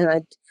scared. And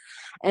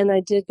I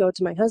did go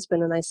to my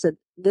husband and I said,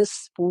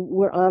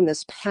 we're on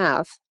this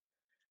path.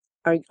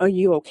 Are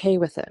you okay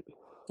with it?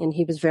 And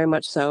he was very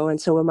much so. And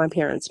so were my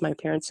parents. My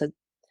parents said,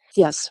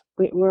 yes,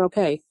 we're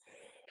okay.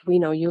 We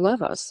know you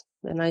love us.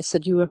 And I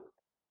said,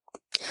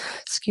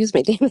 excuse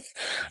me, David,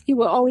 you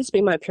will always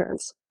be my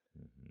parents.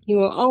 You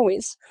will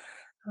always,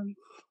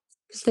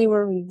 because they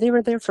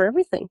were there for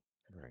everything.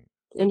 Right.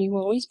 And you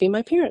will always be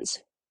my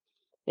parents.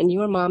 And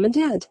you are mom and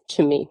dad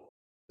to me.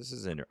 This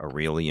is a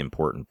really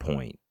important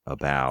point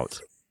about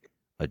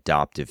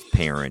adoptive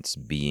parents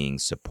being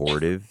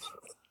supportive,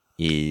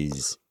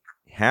 is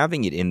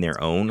having it in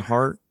their own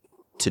heart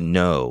to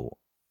know,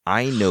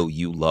 I know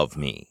you love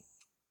me.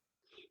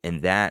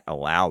 And that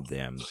allowed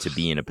them to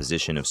be in a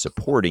position of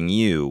supporting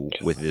you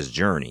with this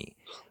journey.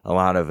 A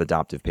lot of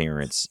adoptive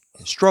parents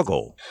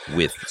struggle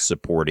with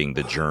supporting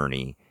the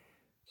journey.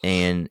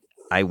 And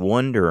I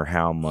wonder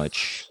how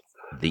much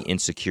the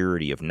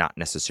insecurity of not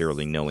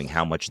necessarily knowing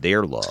how much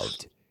they're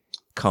loved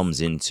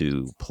comes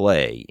into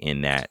play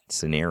in that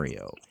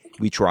scenario.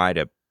 We try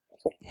to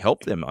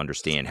help them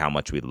understand how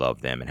much we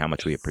love them and how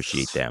much we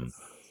appreciate them.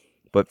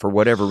 But for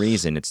whatever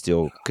reason, it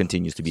still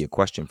continues to be a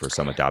question for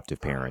some adoptive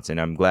parents.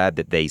 And I'm glad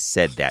that they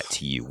said that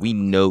to you. We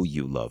know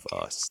you love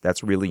us.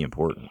 That's really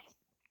important.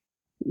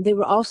 They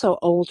were also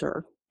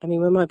older. I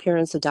mean, when my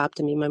parents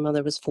adopted me, my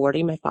mother was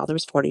 40, my father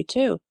was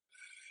 42.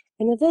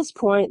 And at this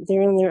point,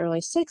 they're in their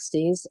early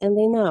 60s, and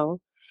they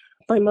know.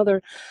 My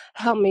mother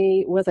helped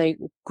me with a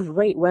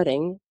great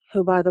wedding,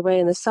 who, by the way,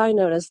 and the side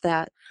note is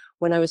that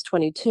when I was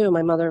 22,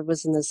 my mother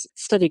was in this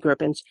study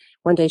group, and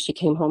one day she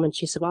came home and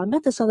she said, well, I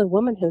met this other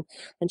woman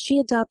and she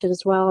adopted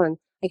as well, and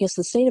I guess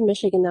the state of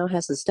Michigan now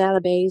has this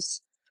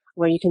database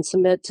where you can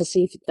submit to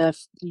see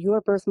if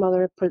your birth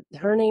mother put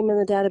her name in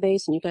the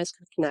database and you guys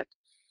can connect.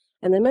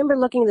 And I remember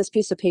looking at this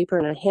piece of paper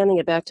and handing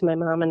it back to my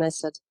mom, and I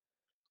said,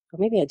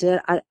 well, maybe I did.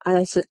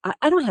 I said,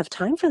 I don't have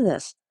time for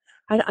this.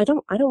 I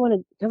don't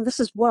want to, no,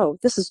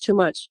 this is too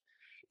much.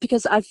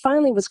 Because I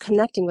finally was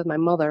connecting with my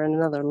mother on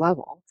another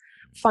level.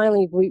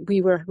 Finally, we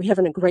were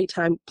having a great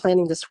time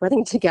planning this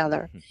wedding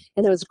together,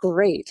 and it was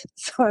great.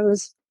 So I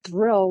was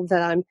thrilled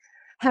that I'm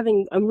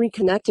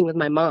reconnecting with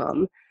my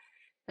mom,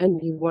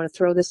 and you want to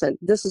throw this in.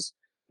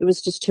 It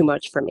was just too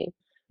much for me.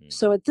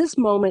 So at this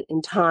moment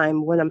in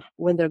time,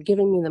 when they're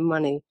giving me the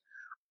money,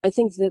 I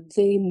think that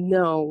they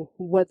know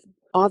what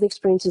all the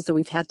experiences that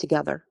we've had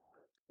together.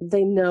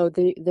 They know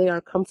they are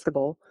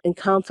comfortable and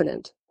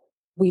confident.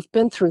 We've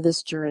been through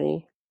this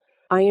journey.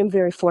 I am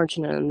very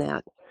fortunate in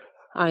that.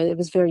 It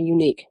was very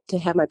unique to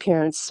have my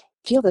parents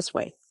feel this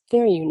way.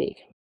 Very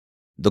unique.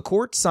 The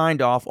court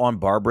signed off on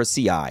Barbara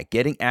CI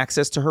getting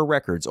access to her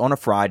records on a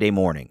Friday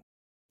morning.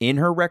 In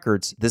her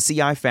records, the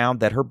CI found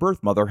that her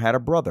birth mother had a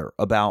brother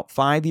about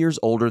 5 years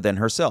older than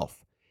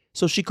herself.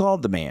 So she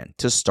called the man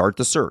to start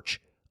the search,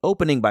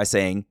 opening by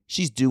saying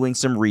she's doing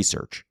some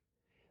research.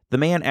 The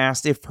man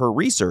asked if her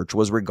research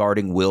was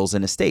regarding wills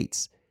and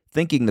estates,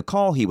 thinking the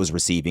call he was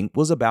receiving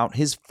was about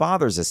his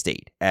father's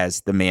estate,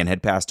 as the man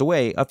had passed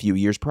away a few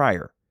years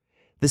prior.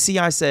 The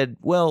CI said,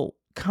 well,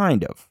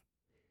 kind of.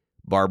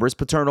 Barbara's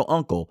paternal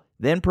uncle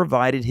then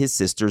provided his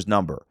sister's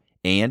number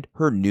and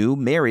her new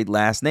married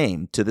last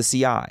name to the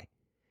CI.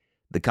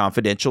 The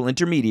confidential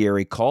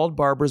intermediary called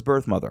Barbara's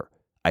birth mother,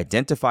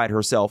 identified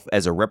herself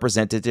as a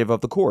representative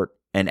of the court,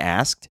 and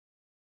asked,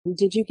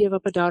 did you give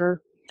up a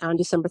daughter on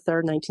December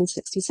 3rd,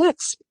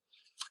 1966?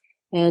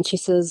 And she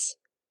says,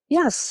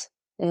 yes.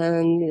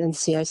 And the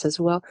CI says,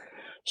 well,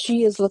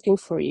 she is looking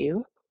for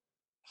you.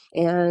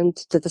 And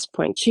to this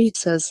point, she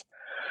says,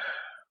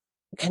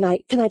 can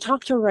I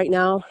talk to her right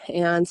now?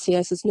 And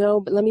CI says,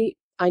 no, but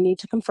I need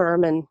to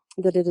confirm and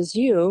that it is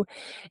you.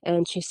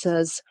 And she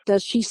says,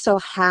 does she still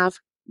have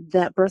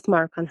that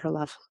birthmark on her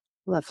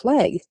left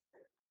leg?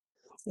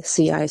 The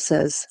CI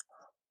says,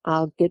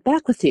 I'll get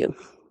back with you.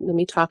 Let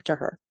me talk to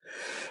her.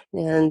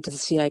 And the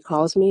CI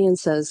calls me and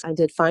says, I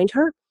did find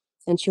her.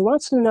 And she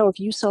wants to know if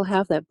you still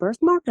have that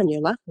birthmark on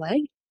your left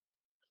leg.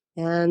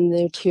 And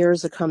their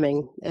tears are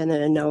coming. And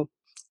I know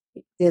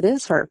it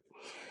is her.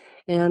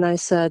 And I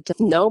said,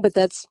 no, but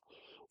that's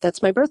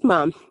my birth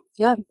mom.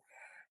 Yeah.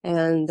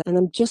 And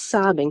I'm just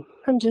sobbing.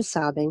 And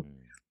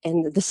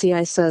the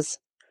CI says,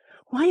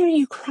 why are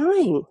you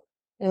crying?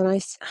 And I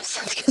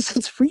said, because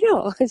it's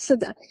real. I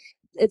said,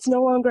 it's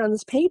no longer on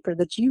this paper,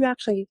 that you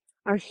actually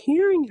are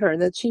hearing her,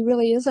 that she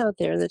really is out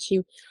there, that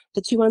she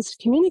wants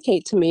to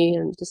communicate to me.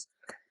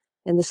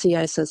 And the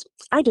CI says,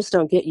 I just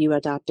don't get you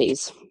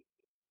adoptees.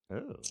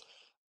 Oh.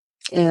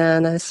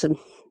 And I said,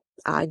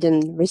 I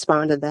didn't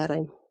respond to that.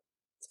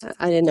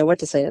 I didn't know what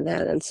to say to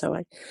that. And so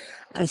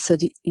I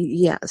said,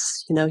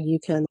 yes, you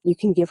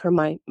can give her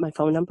my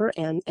phone number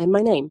and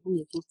my name.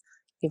 You can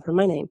give her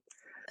my name.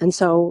 And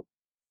so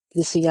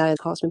the CI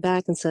calls me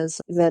back and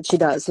says that she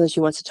does, that she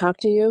wants to talk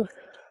to you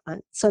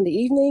on Sunday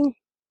evening.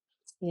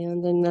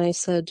 And then I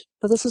said,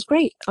 well, this is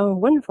great. Oh,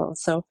 wonderful.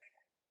 So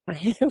I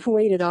have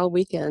waited all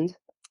weekend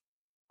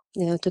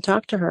to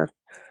talk to her.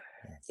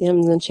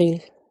 And then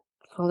she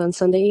called on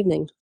Sunday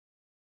evening.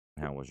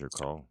 How was your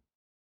call?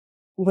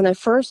 When I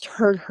first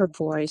heard her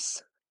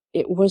voice,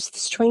 it was the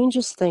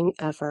strangest thing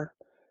ever,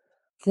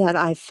 that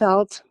I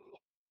felt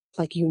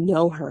like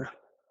her.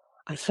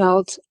 I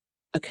felt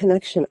a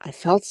connection. I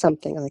felt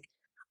something like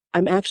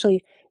I'm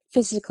actually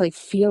physically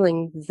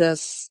feeling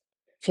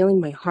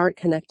my heart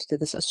connected to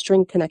this, a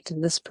string connected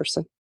to this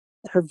person.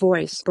 Her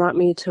voice brought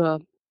me to a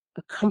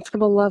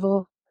comfortable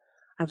level.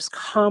 I was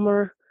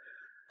calmer.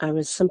 I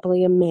was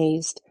simply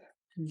amazed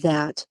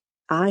that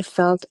I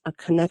felt a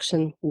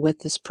connection with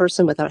this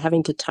person without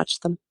having to touch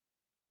them.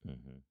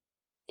 Mm-hmm.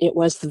 It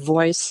was the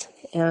voice,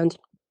 and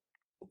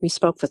we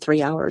spoke for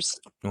 3 hours.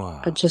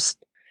 Wow.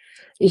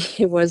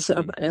 It was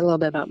a little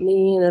bit about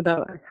me and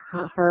about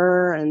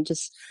her, and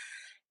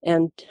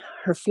and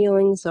her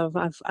feelings of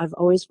I've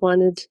always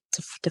wanted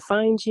to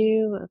find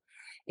you.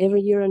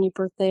 Every year on your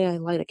birthday, I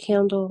light a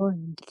candle,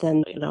 and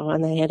then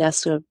and I had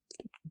asked her,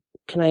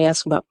 "Can I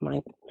ask about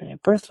my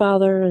birth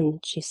father?"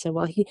 And she said,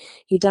 "Well,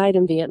 he died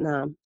in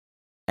Vietnam."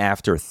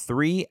 After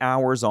 3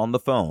 hours on the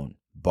phone,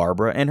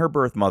 Barbara and her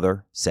birth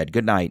mother said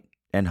goodnight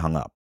and hung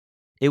up.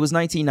 It was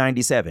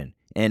 1997,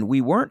 and we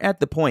weren't at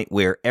the point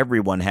where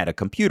everyone had a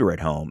computer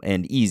at home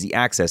and easy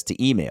access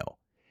to email.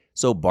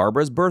 So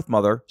Barbara's birth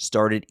mother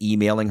started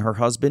emailing her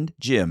husband,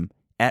 Jim,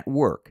 at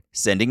work,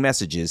 sending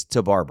messages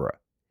to Barbara.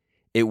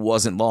 It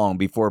wasn't long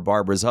before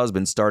Barbara's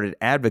husband started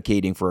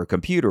advocating for a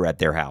computer at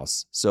their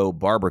house so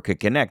Barbara could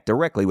connect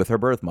directly with her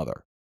birth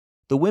mother.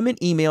 The women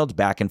emailed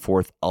back and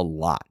forth a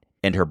lot,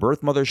 and her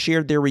birth mother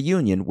shared their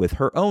reunion with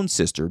her own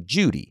sister,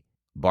 Judy,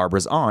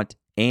 Barbara's aunt,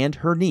 and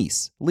her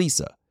niece,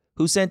 Lisa,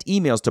 who sent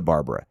emails to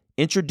Barbara,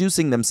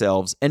 introducing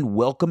themselves and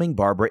welcoming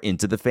Barbara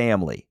into the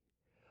family.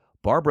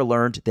 Barbara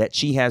learned that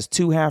she has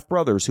 2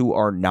 half-brothers who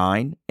are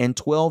 9 and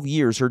 12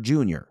 years her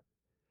junior.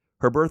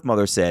 Her birth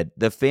mother said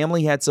the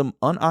family had some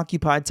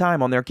unoccupied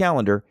time on their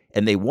calendar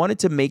and they wanted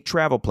to make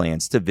travel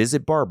plans to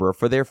visit Barbara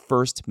for their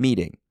first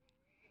meeting.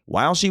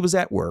 While she was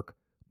at work,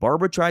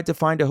 Barbara tried to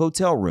find a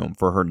hotel room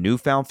for her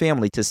newfound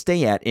family to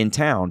stay at in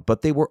town,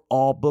 but they were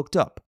all booked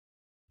up.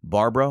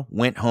 Barbara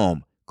went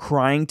home,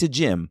 crying to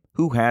Jim,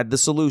 who had the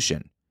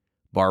solution.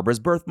 Barbara's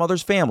birth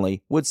mother's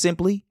family would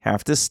simply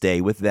have to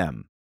stay with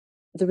them.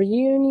 The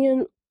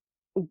reunion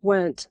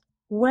went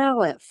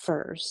well at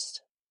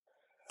first.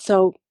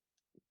 So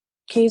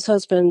Kay's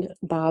husband,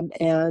 Bob,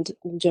 and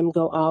Jim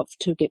go out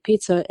to get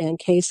pizza, and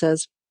Kay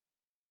says,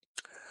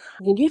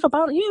 "Do you have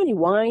any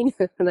wine?"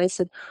 And I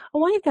said,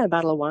 "Oh, I've got a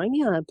bottle of wine."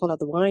 Yeah, I pulled out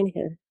the wine,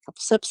 had a couple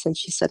sips, and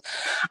she said,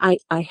 I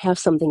have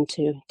something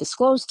to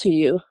disclose to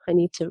you. I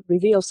need to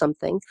reveal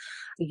something.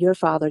 Your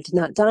father did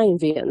not die in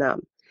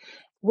Vietnam.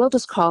 We'll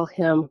just call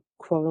him,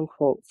 quote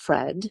unquote,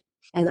 Fred.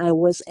 And I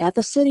was at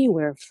the city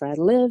where Fred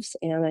lives,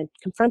 and I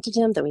confronted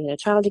him that we had a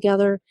child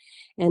together.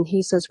 And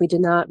he says, we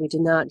did not. He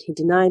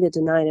denied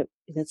it.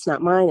 It's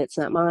not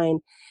mine.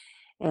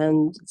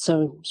 And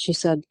so she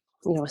said,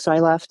 so I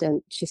left,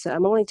 and she said,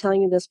 "I'm only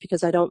telling you this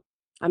because I'm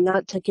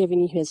not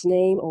giving you his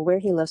name or where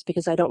he lives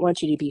because I don't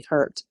want you to be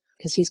hurt,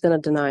 because he's going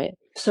to deny it."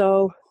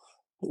 So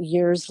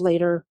years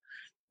later,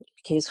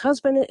 Kay's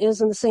husband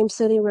is in the same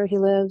city where he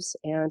lives,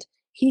 and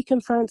he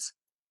confronts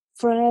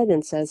Fred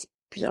and says,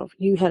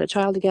 "You had a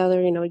child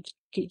together,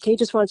 Kay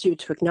just wants you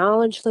to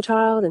acknowledge the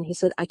child." And he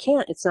said, "I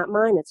can't, it's not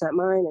mine.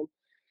 And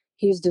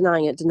he was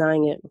denying it.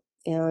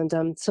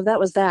 And so that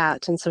was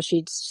that. And so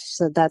she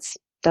said, that's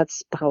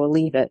how I'll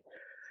leave it.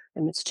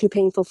 And it's too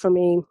painful for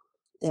me.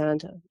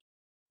 And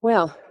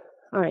well,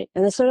 all right.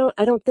 And so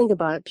I don't think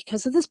about it,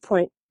 because at this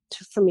point,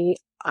 for me,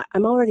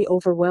 I'm already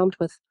overwhelmed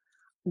with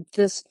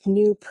this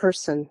new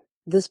person,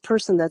 this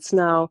person that's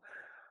now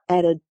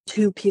added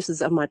 2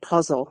 pieces of my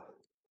puzzle,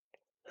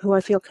 who I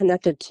feel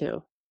connected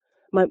to.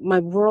 My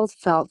world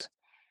felt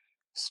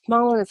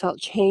smaller. It felt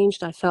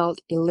changed. I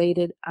felt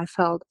elated. I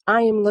felt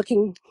I'm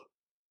looking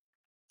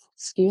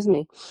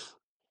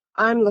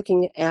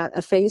at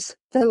a face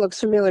that looks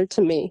familiar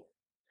to me.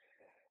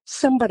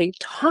 Somebody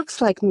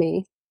talks like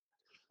me.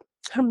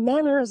 Her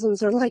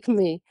mannerisms are like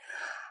me.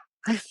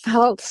 I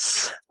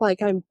felt like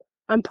I'm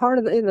part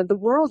of the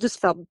world. Just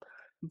felt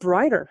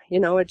brighter.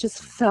 It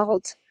just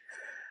felt.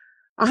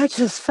 I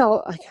just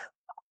felt like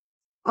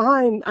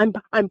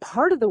I'm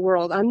part of the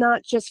world. I'm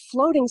not just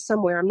floating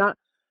somewhere. I'm not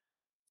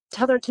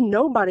tethered to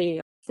nobody.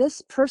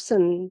 This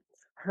person,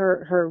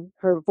 her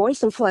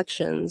voice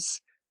inflections,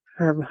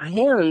 her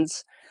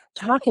hands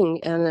talking,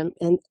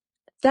 and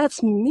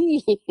that's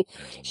me.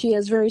 She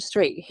has very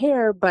straight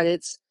hair, but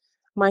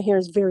my hair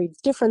is very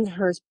different than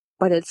hers,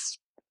 but it's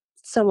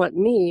somewhat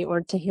me.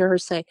 Or to hear her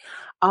say,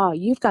 "Oh,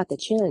 you've got the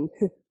chin."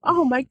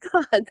 Oh my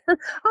God.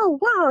 Oh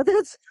wow,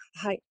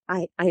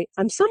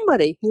 I'm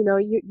somebody.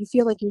 You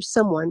feel like you're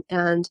someone,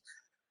 and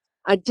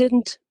I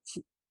didn't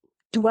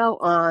dwell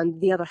on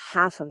the other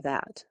half of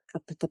that,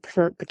 of the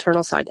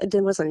paternal side. I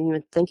wasn't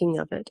even thinking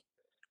of it.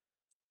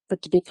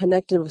 But to be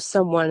connected with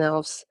someone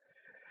else,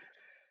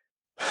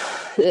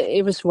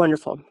 it was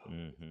wonderful.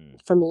 Mm-hmm.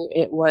 For me,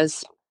 it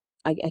was,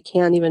 I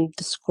can't even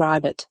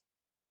describe it.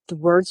 The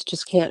words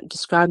just can't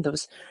describe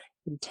those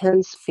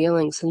intense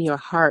feelings in your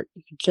heart.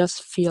 You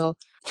just feel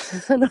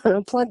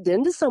plugged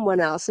into someone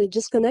else. You're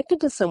just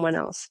connected to someone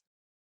else.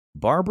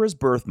 Barbara's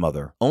birth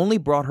mother only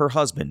brought her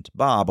husband,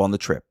 Bob, on the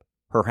trip.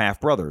 Her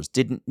half-brothers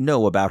didn't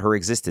know about her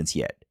existence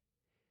yet.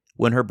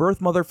 When her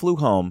birth mother flew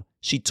home,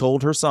 she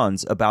told her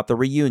sons about the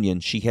reunion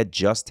she had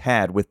just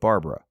had with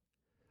Barbara.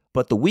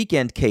 But the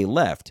weekend Kay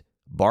left,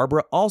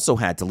 Barbara also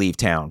had to leave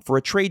town for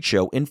a trade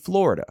show in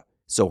Florida,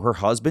 so her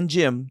husband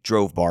Jim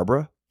drove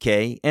Barbara,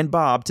 Kay, and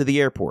Bob to the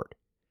airport.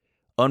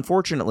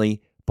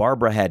 Unfortunately,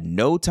 Barbara had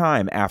no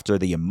time after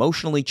the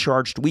emotionally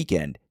charged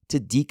weekend to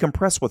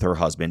decompress with her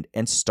husband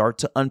and start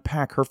to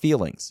unpack her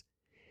feelings.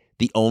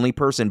 The only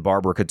person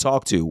Barbara could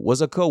talk to was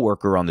a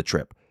coworker on the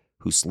trip,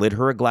 who slid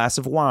her a glass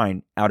of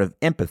wine out of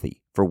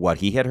empathy for what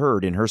he had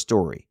heard in her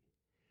story.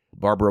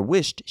 Barbara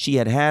wished she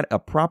had had a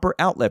proper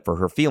outlet for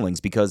her feelings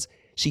because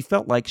she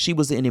felt like she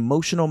was an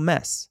emotional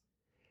mess.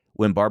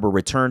 When Barbara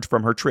returned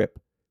from her trip,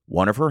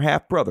 one of her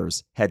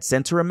half-brothers had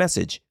sent her a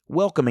message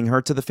welcoming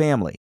her to the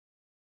family.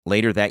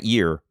 Later that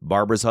year,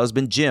 Barbara's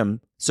husband,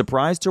 Jim,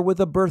 surprised her with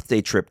a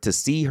birthday trip to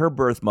see her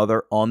birth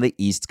mother on the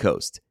East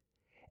Coast.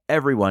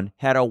 Everyone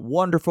had a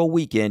wonderful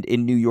weekend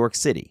in New York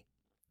City.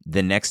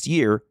 The next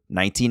year,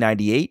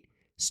 1998,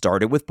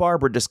 started with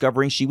Barbara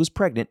discovering she was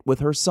pregnant with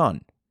her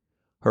son.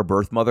 Her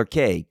birth mother,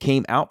 Kay,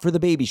 came out for the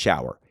baby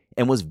shower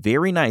and was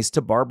very nice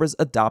to Barbara's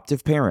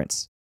adoptive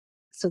parents.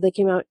 So they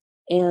came out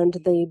and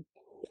they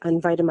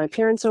invited my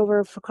parents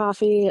over for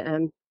coffee,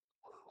 and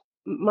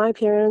my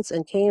parents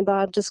and Kay and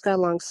Bob just got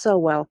along so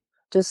well.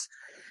 Just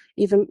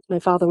even my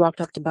father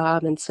walked up to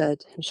Bob and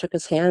shook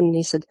his hand, and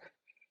he said,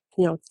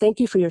 thank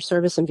you for your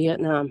service in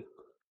Vietnam.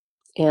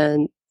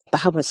 And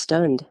Bob was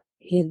stunned.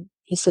 He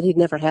said he'd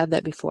never had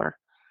that before,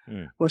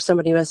 where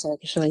somebody was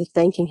actually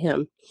thanking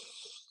him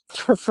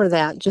for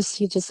that.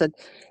 He just said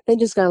they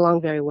just got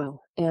along very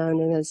well.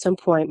 And then at some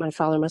point, my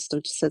father must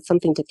have said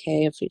something to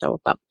Kay,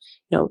 about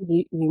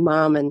you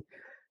mom,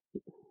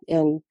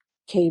 and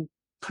Kay.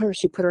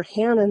 She put her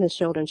hand on his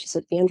shoulder and she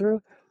said,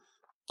 Andrew,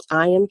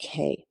 I am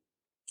Kay.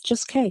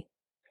 Just Kay.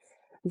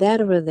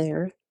 That over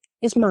there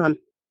is Mom.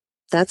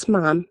 That's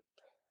Mom.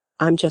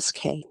 I'm just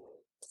Kay.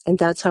 And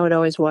that's how it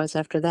always was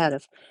after that.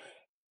 If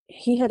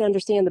he had to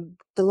understand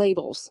the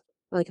labels,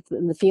 like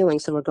the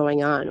feelings that were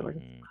going on, or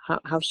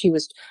how Kay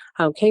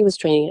was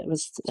training it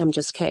was, I'm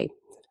just Kay.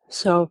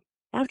 So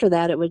after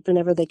that, it would,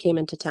 whenever they came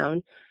into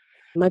town,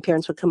 my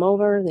parents would come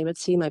over, they would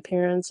see my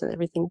parents and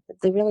everything.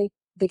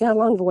 They got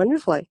along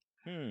wonderfully.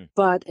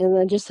 But, and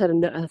I just had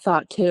a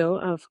thought too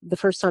of the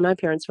first time my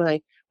parents,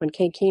 when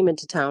Kay came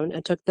into town,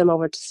 I took them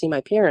over to see my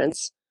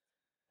parents.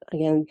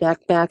 Again,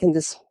 back in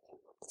this,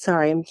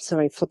 I'm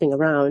flipping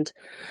around,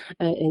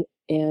 in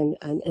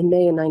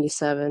May of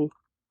 97,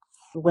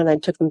 when I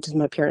took them to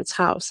my parents'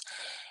 house.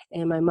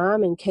 And my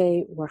mom and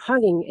Kay were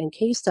hugging, and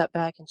Kay stepped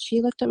back and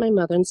she looked at my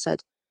mother and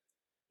said,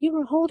 you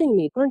were holding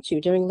me, weren't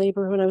you, during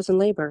labor, when I was in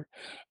labor?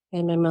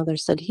 And my mother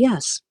said,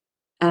 yes.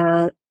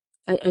 I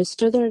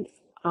stood there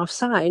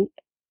offside.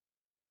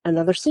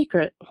 Another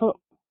secret.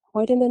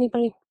 Why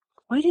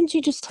didn't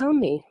you just tell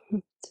me?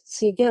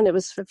 See, again,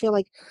 I feel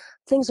like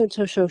things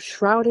are so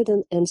shrouded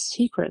in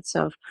secrets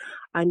of,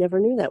 I never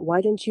knew that.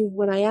 Why didn't you,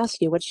 when I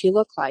asked you what she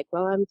looked like?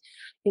 Well, I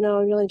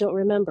really don't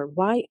remember.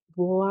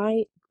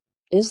 Why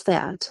is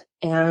that?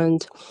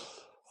 And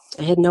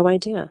I had no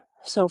idea.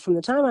 So from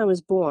the time I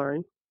was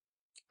born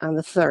on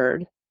the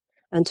 3rd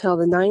until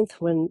the 9th,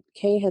 when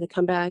Kay had to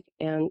come back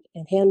and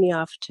hand me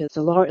off to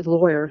the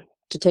lawyer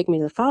to take me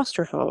to the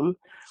foster home,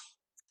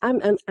 I'm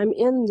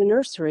in the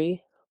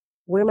nursery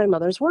where my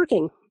mother's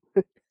working.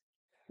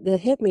 That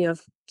hit me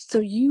of, so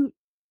you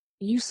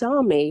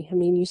saw me. I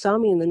mean, you saw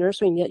me in the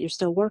nursery, and yet you're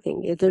still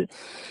working.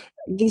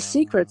 These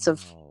secrets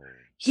of,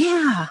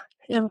 yeah,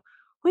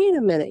 wait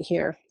a minute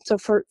here. So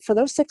for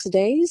those 6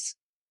 days,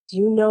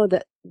 you know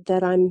that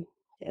I'm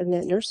in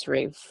that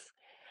nursery,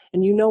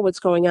 and you know what's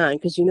going on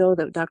because you know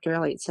that Dr.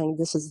 Elliott's saying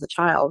this is the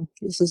child,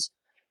 this is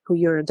who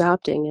you're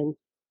adopting, and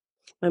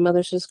my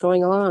mother's just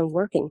going along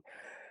working.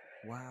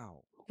 Wow.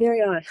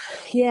 Very odd.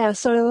 Yeah,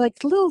 so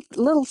like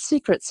little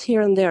secrets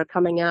here and there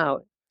coming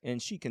out. And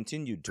she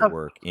continued to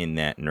work in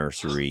that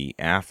nursery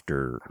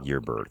after your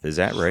birth. Is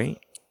that right?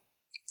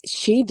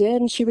 She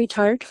did, and she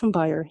retired from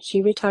Bayer.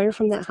 She retired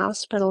from that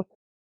hospital.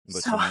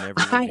 But she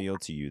never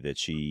revealed to you that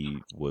she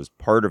was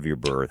part of your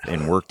birth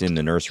and worked in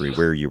the nursery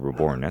where you were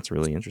born. That's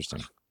really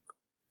interesting.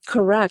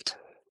 Correct.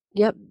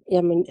 Yep.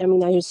 I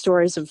mean, I hear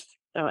stories of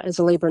as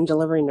a labor and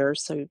delivery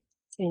nurse. So,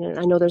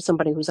 I know there's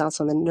somebody who's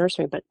also in the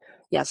nursery, but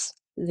yes,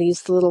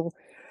 these little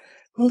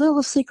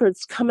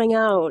secrets coming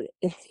out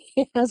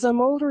as I'm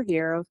older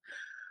here of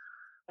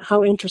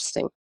how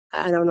interesting.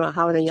 I don't know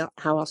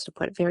how else to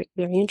put it. Very,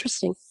 very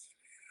interesting.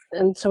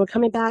 And so we're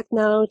coming back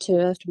now to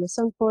after my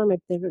son's born,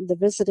 they're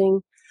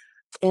visiting,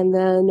 and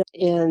then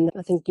in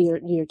I think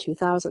year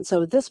 2000.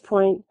 So at this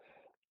point,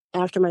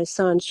 after my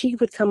son, she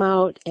would come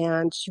out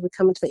and she would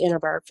come into the Inner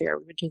Bar Fair.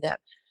 We would do that.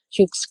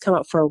 She'd come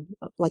out for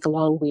like a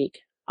long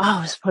week. Oh,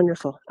 it was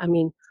wonderful. I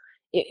mean,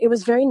 it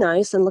was very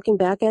nice. And looking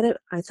back at it,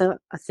 I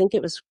think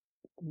it was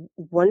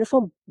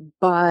wonderful,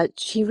 but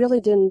she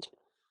didn't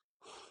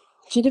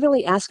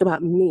really ask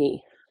about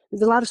me.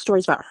 There's a lot of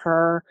stories about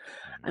her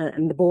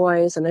and the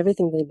boys and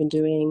everything they've been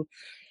doing.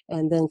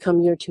 And then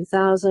come year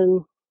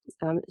 2000,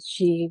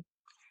 she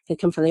had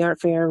come from the art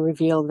fair and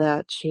revealed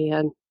that she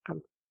had,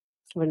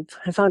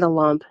 I found a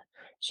lump.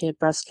 She had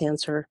breast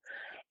cancer,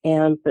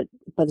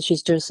 but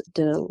she's just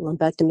did a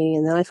lumpectomy.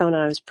 And then I found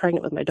out I was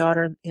pregnant with my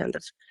daughter at the end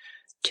of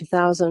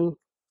 2000.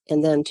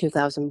 And then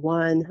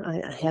 2001,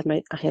 I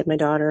had my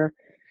daughter.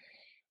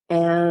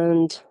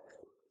 And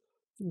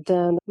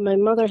then my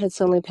mother had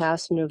suddenly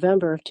passed in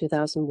November of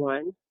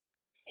 2001.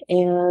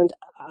 And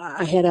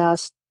I had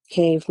asked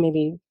Kay,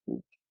 maybe,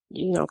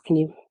 can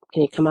you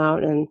come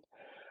out? And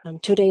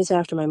 2 days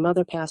after my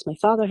mother passed, my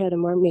father had a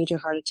more major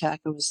heart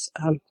attack. It was,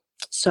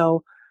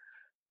 so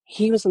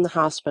he was in the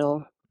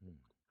hospital.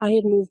 I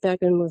had moved back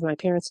in with my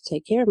parents to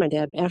take care of my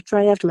dad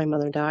right after my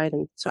mother died.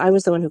 And so I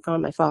was the one who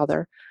found my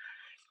father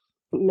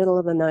middle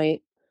of the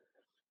night.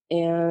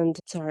 And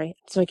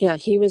so yeah,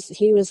 he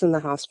was in the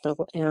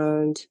hospital,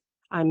 and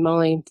I'm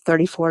only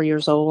 34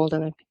 years old,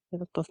 and I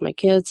have both my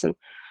kids, and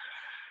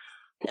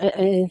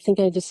I think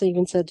I just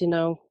even said,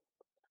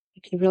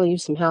 I could really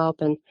use some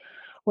help. And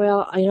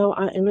well, I know,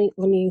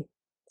 let me,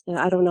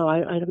 I don't know,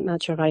 I'm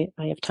not sure if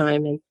I have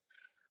time. And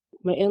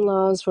my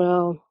in-laws,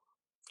 well,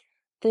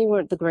 they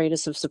weren't the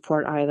greatest of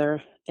support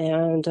either.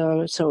 And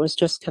so it was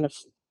just kind of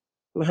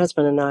my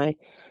husband and I.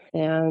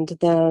 And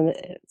then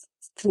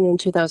in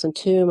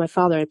 2002, my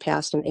father had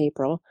passed in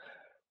April.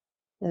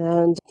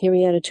 And here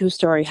we had a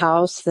 2-story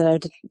house that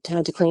I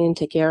had to clean and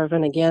take care of.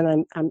 And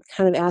again, I'm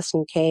kind of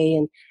asking Kay,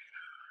 and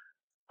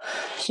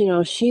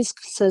she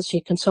says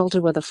she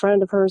consulted with a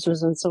friend of hers who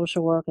was in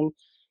social work, and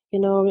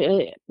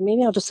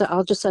maybe I'll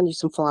just send you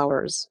some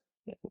flowers.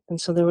 And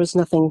so there was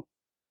nothing.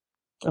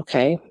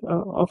 Okay,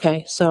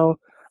 okay. So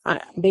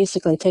I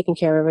basically taking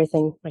care of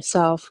everything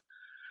myself.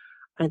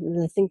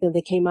 And I think that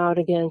they came out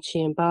again,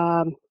 she and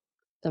Bob.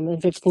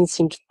 Everything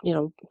seemed,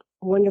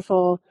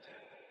 wonderful.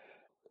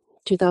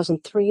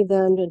 2003,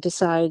 then to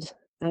decide,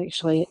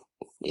 actually,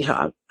 we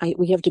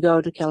have to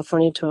go to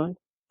California to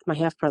my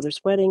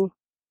half-brother's wedding.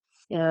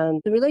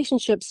 And the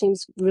relationship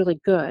seems really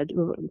good.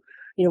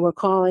 We're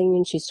calling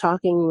and she's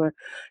talking.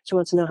 She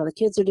wants to know how the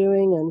kids are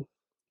doing.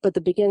 But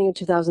the beginning of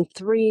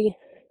 2003, I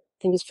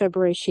think it's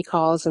February, she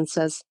calls and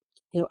says,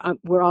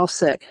 we're all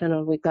sick.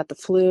 We've got the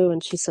flu.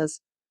 And she says,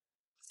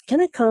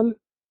 can I come?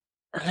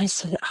 And I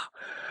said,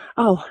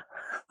 oh,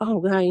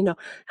 God,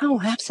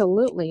 oh,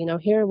 absolutely.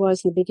 Here it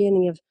was in the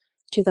beginning of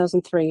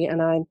 2003.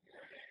 And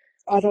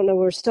I don't know,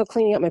 we're still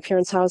cleaning up my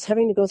parents' house,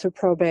 having to go through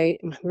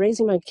probate,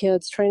 raising my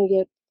kids, trying to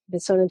get my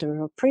son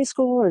into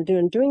preschool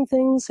and doing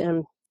things.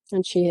 And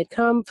she had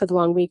come for the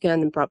long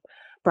weekend and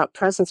brought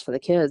presents for the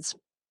kids.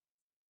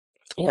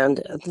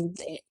 And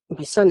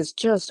my son is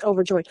just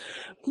overjoyed.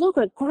 Look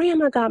what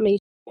Grandma got me.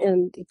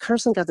 And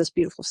Kirsten got this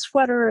beautiful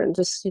sweater, and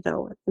just,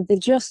 they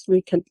just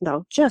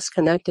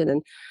connected.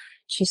 And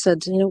she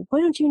said, why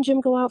don't you and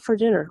Jim go out for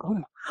dinner?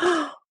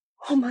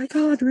 Oh my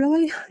God,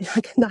 really?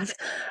 I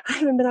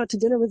haven't been out to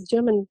dinner with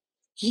Jim in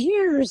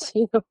years,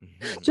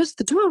 just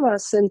the two of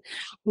us. And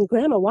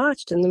Grandma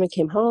watched, and then we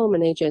came home,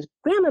 and AJ,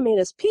 Grandma made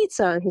us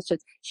pizza. And he said,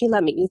 she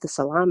let me eat the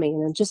salami.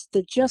 And then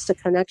just a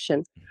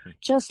connection,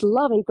 just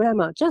loving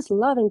Grandma.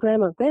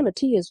 Grandma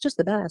T is just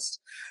the best.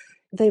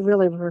 They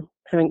really were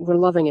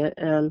loving it.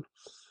 And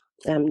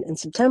in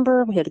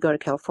September, we had to go to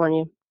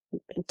California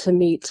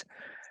to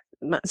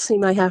see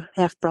my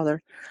half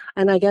brother.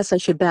 And I guess I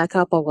should back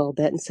up a little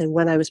bit and say,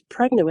 when I was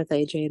pregnant with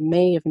AJ in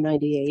May of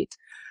 '98,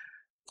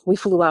 we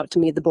flew out to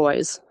meet the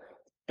boys,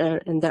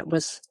 and it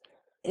was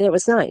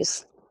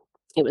nice.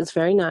 It was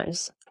very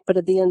nice. But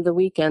at the end of the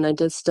weekend, I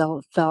just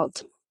still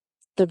felt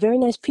they're very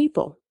nice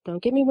people.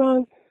 Don't get me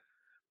wrong,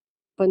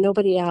 but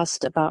nobody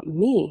asked about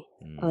me,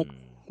 like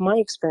my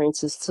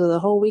experiences. So the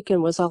whole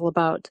weekend was all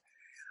about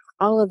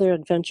all of their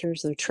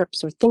adventures, their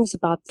trips, or things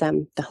about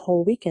them. The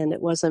whole weekend,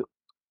 it wasn't,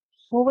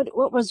 well,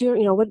 what was your,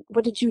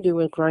 what did you do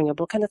when growing up?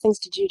 What kind of things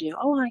did you do?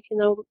 Oh, I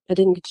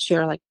didn't get to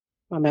share like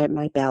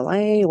my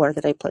ballet, or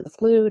did I play the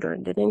flute, or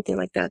did anything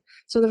like that.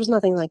 So there was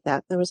nothing like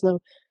that. There was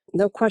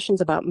no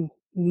questions about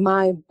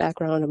my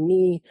background, or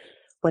me.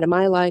 What am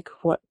I like?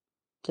 What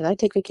did I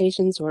take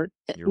vacations, or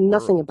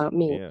nothing about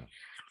me? Yeah.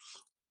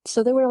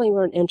 So they really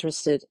weren't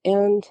interested.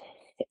 And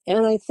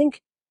I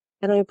think,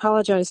 and I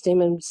apologize,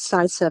 Damon,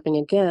 sidestepping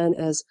again,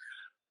 as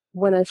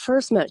when I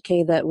first met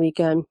Kay that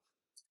weekend,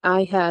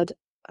 I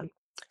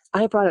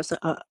brought up some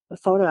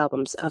photo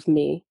albums of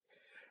me,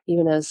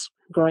 even as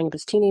growing up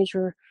as a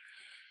teenager.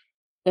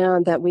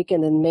 And that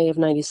weekend in May of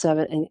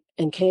 '97,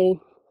 and Kay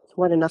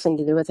wanted nothing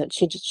to do with it.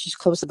 She's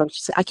closed the book. She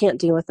said, I can't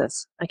deal with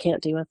this. I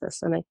can't deal with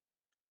this. And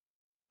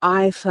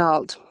I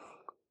felt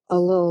a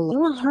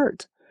little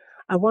hurt.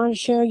 I want to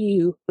share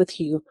with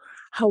you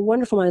how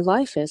wonderful my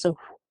life is, of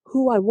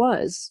who I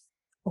was,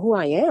 who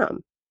I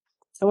am.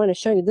 I want to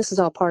show you this is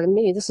all part of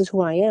me. This is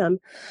who I am.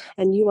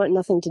 And you want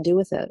nothing to do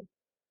with it.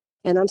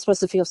 And I'm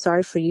supposed to feel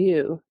sorry for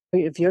you,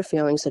 of your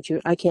feelings that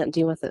I can't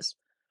deal with this.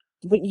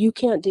 But you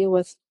can't deal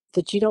with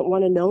that. You don't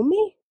want to know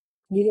me.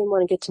 You didn't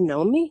want to get to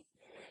know me.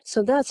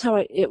 So that's how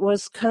it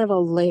was, kind of a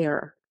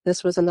layer.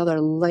 This was another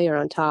layer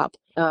on top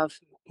of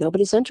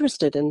nobody's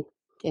interested in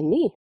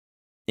me.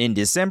 In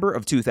December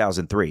of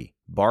 2003,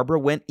 Barbara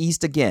went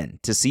east again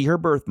to see her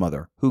birth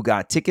mother, who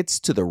got tickets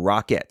to the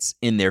Rockettes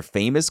in their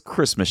famous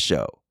Christmas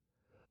show.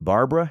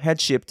 Barbara had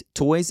shipped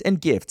toys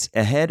and gifts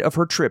ahead of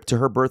her trip to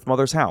her birth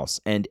mother's house,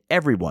 and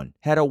everyone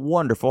had a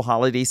wonderful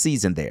holiday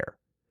season there.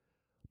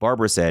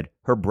 Barbara said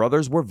her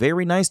brothers were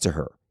very nice to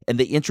her, and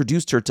they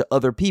introduced her to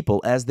other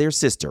people as their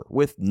sister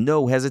with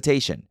no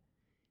hesitation.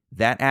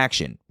 That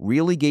action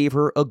really gave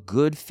her a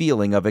good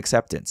feeling of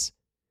acceptance.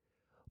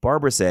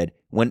 Barbara said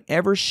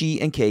whenever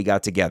she and Kay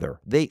got together,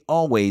 they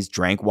always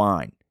drank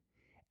wine.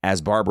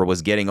 As Barbara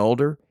was getting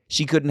older,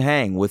 she couldn't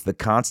hang with the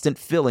constant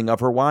filling of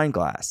her wine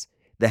glass.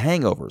 The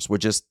hangovers were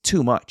just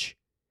too much.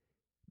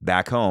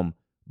 Back home,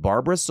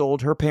 Barbara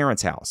sold her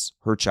parents' house,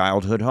 her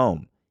childhood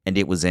home, and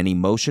it was an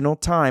emotional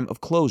time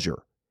of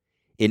closure.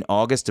 In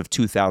August of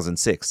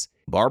 2006,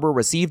 Barbara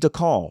received a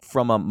call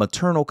from a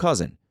maternal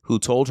cousin who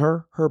told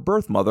her her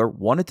birth mother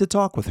wanted to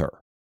talk with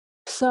her.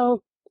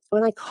 So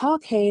when I call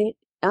Kate,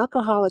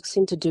 alcoholics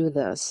seem to do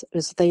this,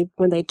 is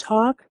when they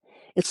talk,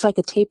 it's like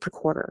a tape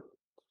recorder.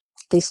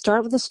 They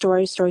start with a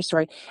story,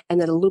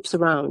 and then it loops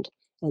around.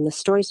 And the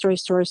story,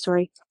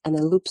 and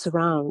then loops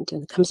around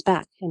and it comes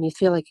back. And you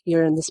feel like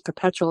you're in this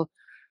perpetual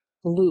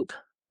loop,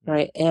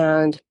 right?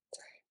 And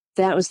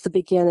that was the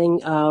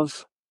beginning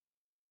of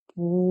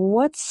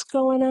what's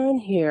going on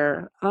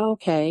here.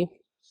 Okay.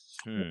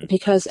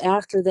 Because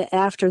after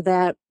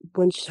that,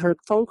 when her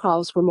phone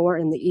calls were more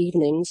in the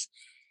evenings,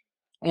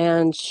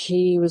 and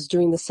she was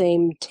doing the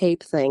same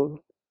tape thing.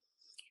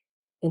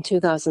 In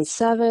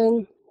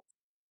 2007,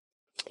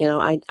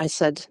 I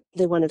said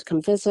they wanted to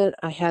come visit.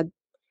 I had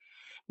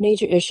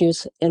major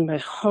issues in my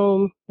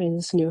home, in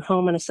this new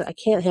home, and I said, I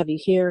can't have you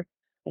here.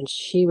 And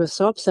she was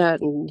so upset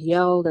and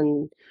yelled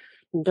and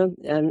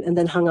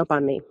then hung up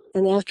on me.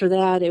 And after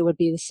that, it would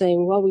be the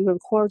same. Well, we were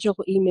cordial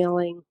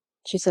emailing.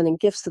 She's sending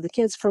gifts to the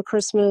kids for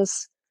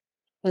Christmas.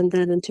 And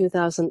then in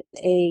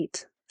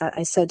 2008,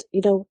 I said,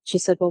 she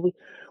said, well,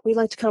 we'd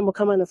like to come. We'll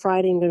come on a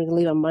Friday and we're going to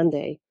leave on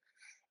Monday.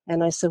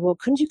 And I said, well,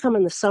 couldn't you come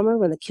in the summer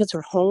when the kids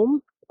are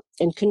home?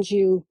 And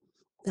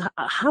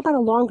how about a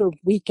longer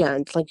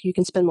weekend? Like you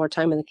can spend more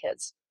time with the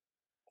kids.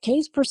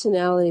 Kay's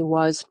personality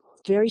was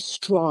very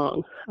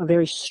strong, a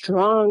very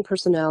strong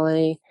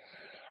personality.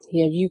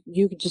 You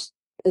could just,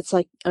 it's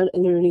like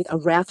underneath a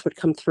wrath would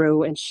come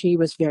through, and she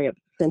was very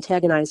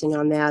antagonizing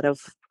on that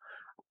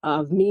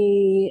of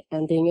me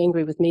and being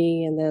angry with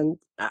me. And then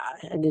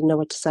I didn't know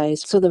what to say.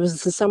 So there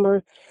was the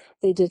summer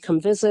they did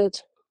come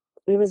visit.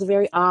 It was a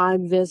very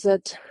odd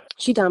visit.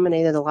 She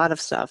dominated a lot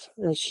of stuff.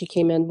 She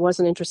came in,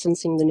 wasn't interested in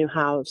seeing the new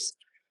house.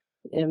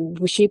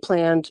 And she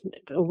planned,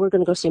 we're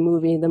going to go see a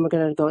movie, then we're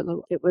going to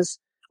go. It was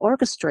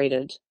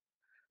orchestrated.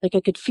 Like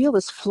I could feel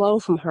this flow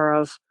from her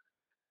of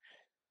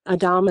a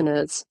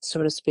dominance,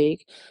 so to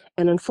speak.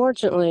 And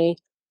unfortunately,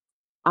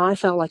 I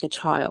felt like a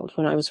child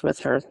when I was with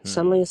her.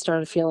 Suddenly I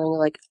started feeling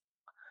like,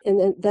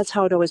 and that's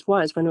how it always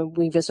was. When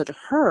we visited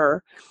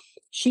her,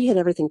 she had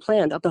everything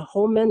planned, the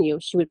whole menu.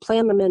 She would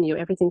plan the menu,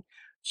 everything.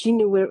 She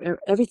knew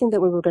everything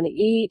that we were going to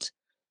eat.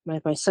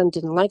 My son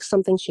didn't like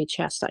something, she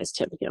chastised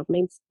him,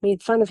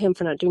 made fun of him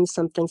for not doing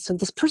something. So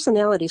this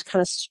personality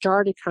kind of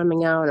started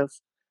coming out of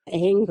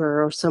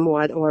anger or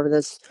somewhat, or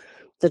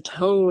the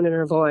tone in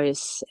her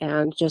voice,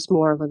 and just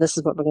more of this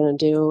is what we're going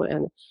to do.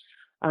 And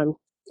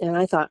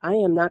I thought, I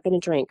am not going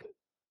to drink.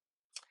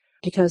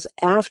 Because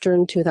after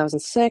in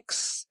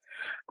 2006,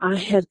 I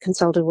had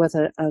consulted with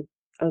a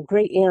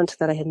great aunt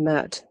that I had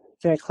met,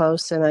 very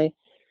close,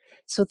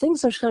 so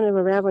things are kind of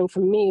unraveling for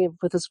me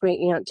with this great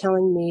aunt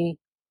telling me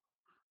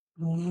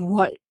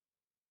what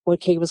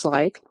Kate was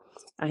like.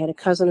 I had a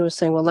cousin who was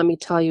saying, well, let me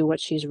tell you what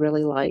she's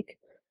really like.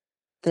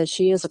 That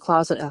she is a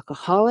closet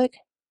alcoholic,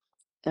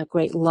 a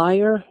great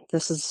liar.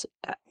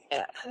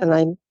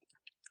 And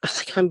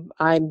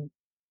I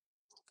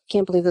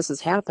can't believe this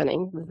is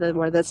happening.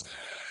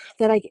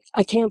 I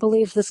can't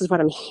believe this is what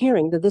I'm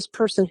hearing, that this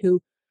person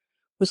who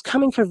was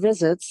coming for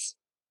visits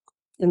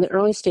in the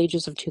early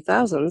stages of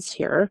 2000s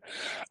here,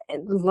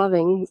 and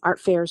loving art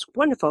fairs,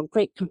 wonderful,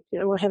 great,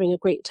 we're having a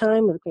great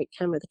time with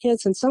the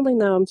kids, and suddenly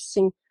now I'm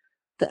seeing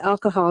the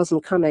alcoholism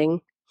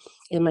coming,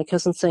 and my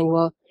cousin saying,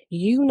 well,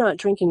 you not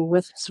drinking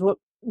with, so what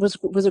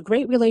was a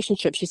great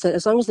relationship, she said,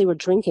 as long as they were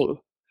drinking.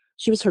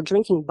 She was her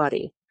drinking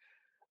buddy.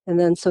 And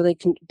then so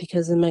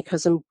because then my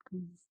cousin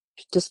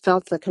just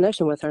felt the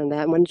connection with her, and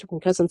that when my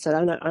cousin said,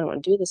 I don't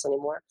want to do this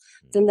anymore,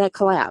 then that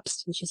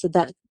collapsed. And she said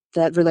that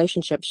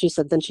relationship, she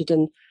said, then she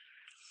didn't,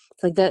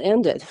 like that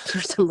ended for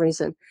some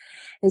reason.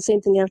 And same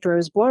thing after I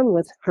was born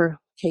with her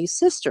Kay's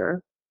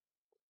sister,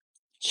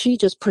 she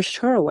just pushed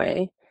her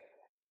away,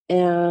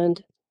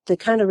 and they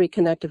kind of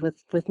reconnected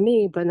with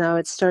me, but now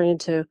it's starting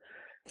to,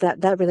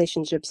 that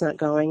relationship's not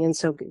going. And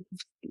so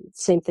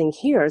same thing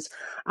here is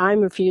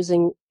I'm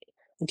refusing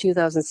in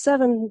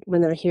 2007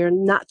 when they're here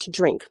not to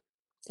drink,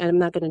 and I'm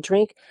not going to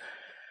drink,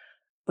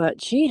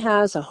 but she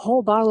has a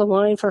whole bottle of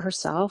wine for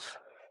herself.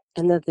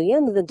 And at the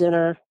end of the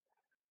dinner,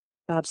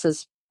 Bob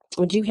says,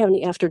 would you have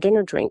any after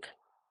dinner drink?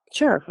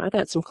 Sure, I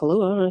got some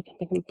Kahlua.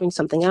 I can bring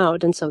something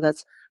out. And so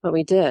that's what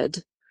we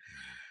did.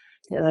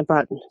 And I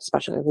brought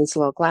especially these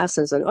little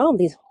glasses, and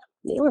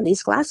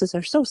these glasses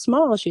are so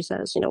small, she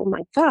says, oh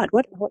my God,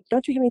 what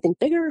don't you have anything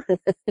bigger?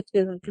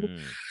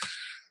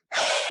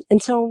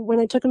 And so when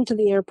I took him to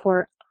the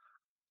airport,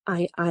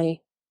 I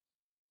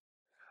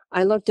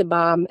looked at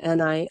Bob,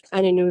 and I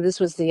knew this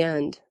was the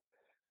end.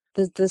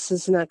 This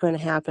is not going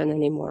to happen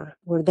anymore.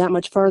 We're that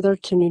much further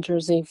to New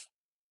Jersey.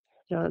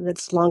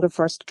 It's longer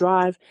for us to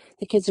drive.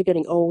 The kids are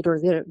getting older.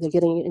 They're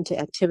getting into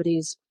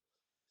activities.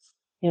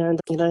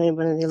 And,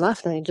 when they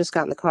left, I just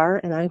got in the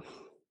car and I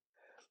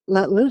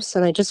let loose,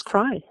 and I just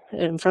cried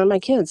in front of my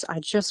kids.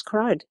 I just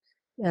cried.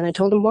 And I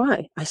told them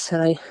why. I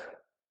said,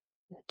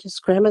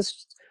 just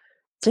grandma's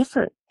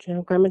different.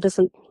 Grandma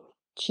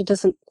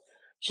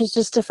she's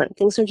just different.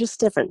 Things are just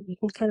different. You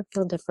can kind of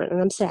feel different.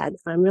 And I'm sad.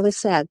 I'm really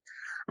sad.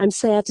 I'm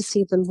sad to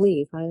see them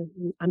leave.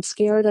 I'm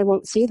scared I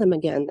won't see them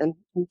again. And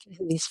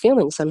these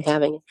feelings I'm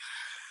having.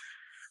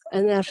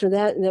 And after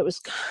that, that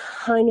was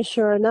kind of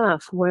sure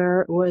enough,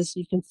 where it was,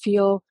 you can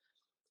feel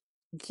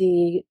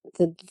the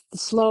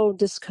slow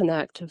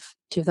disconnect of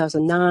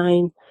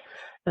 2009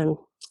 and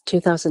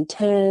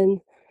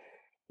 2010.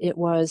 It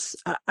was,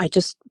 I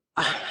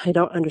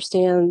don't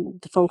understand.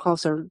 The phone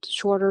calls are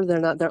shorter.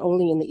 They're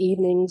only in the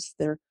evenings.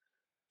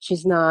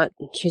 She's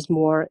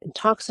more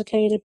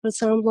intoxicated, it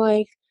sounds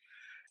like.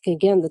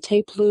 Again, the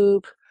tape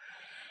loop.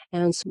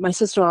 And so my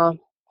sister-in-law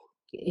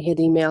had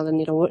emailed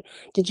and, what,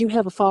 did you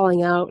have a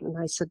falling out? And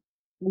I said,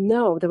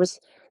 no, there was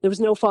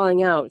no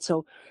falling out.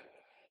 So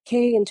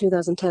Kay in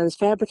 2010 is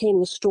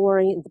fabricating a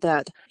story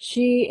that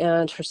she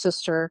and her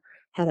sister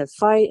had a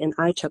fight, and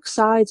I took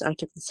sides. I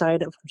took the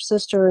side of her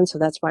sister, and so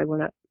that's why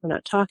we're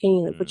not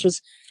talking, which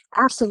is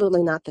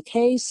absolutely not the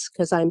case,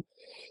 because I'm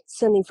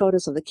sending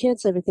photos of the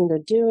kids, everything they're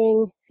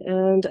doing,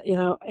 and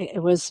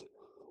it was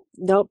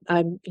nope.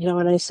 And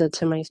I said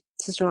to my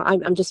sister-in-law,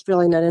 I'm just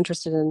really not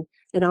interested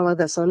in all of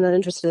this. I'm not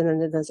interested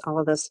in all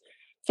of this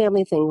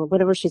family thing, or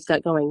whatever she's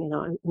got going.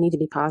 I need to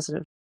be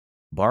positive.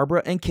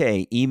 Barbara and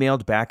Kay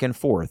emailed back and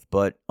forth,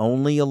 but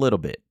only a little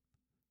bit.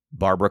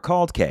 Barbara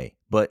called Kay,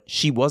 but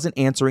she wasn't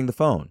answering the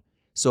phone,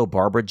 so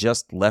Barbara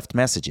just left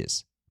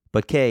messages.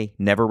 But Kay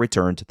never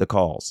returned the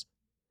calls.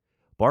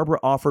 Barbara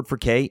offered for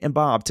Kay and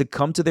Bob to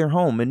come to their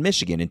home in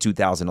Michigan in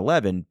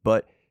 2011,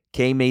 but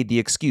Kay made the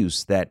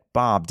excuse that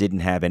Bob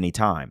didn't have any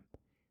time.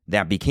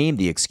 That became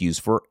the excuse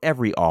for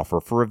every offer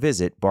for a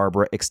visit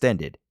Barbara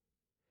extended.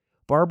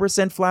 Barbara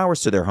sent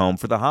flowers to their home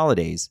for the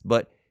holidays,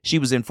 but she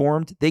was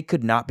informed they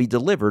could not be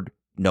delivered.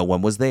 No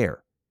one was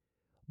there.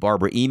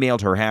 Barbara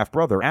emailed her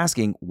half-brother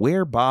asking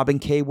where Bob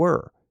and Kay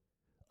were.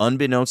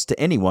 Unbeknownst to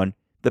anyone,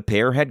 the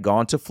pair had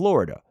gone to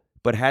Florida,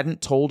 but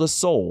hadn't told a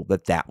soul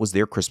that was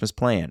their Christmas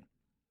plan.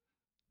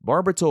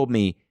 Barbara told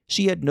me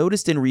she had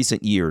noticed in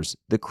recent years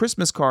the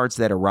Christmas cards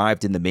that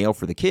arrived in the mail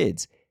for the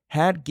kids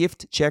had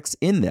gift checks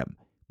in them,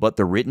 but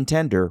the written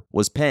tender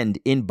was penned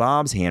in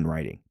Bob's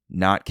handwriting,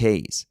 not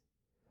Kay's.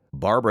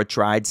 Barbara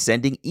tried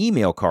sending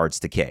email cards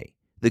to Kay,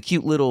 the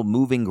cute little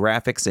moving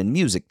graphics and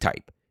music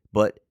type,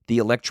 but the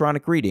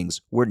electronic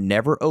readings were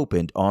never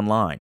opened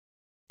online.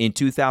 In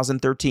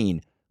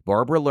 2013,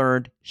 Barbara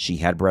learned she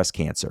had breast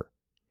cancer.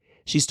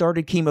 She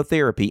started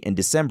chemotherapy in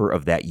December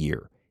of that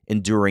year,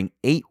 enduring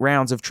 8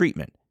 rounds of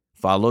treatment,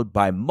 followed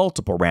by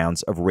multiple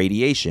rounds of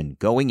radiation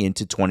going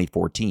into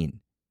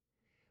 2014.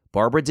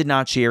 Barbara did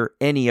not share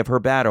any of her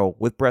battle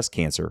with breast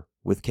cancer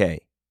with Kay.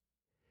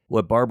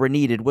 What Barbara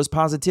needed was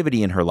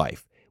positivity in her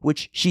life,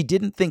 which she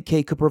didn't think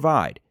Kay could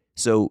provide,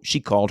 so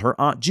she called her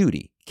Aunt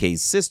Judy,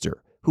 Kay's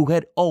sister, who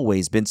had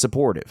always been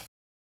supportive.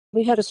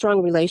 We had a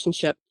strong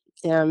relationship,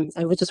 and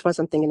I just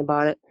wasn't thinking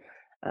about it.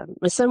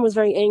 My son was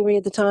very angry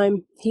at the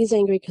time. He's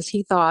angry because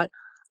he thought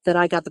that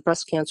I got the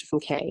breast cancer from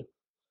Kay.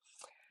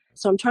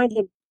 So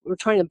we're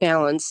trying to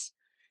balance,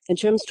 and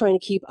Jim's trying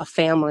to keep a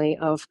family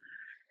of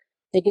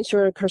making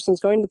sure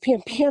Kirsten's going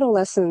to piano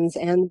lessons,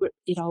 and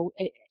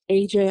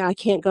AJ, I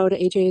can't go to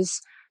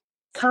AJ's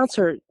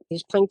concert.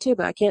 He's playing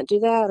tuba. I can't do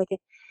that.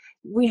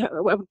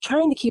 We're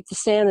trying to keep the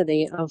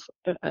sanity of,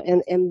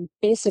 and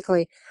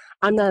basically,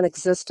 I'm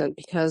non-existent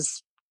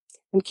because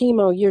in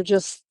chemo,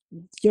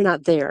 you're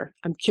not there.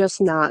 I'm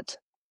just not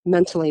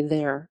mentally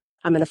there.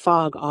 I'm in a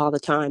fog all the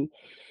time.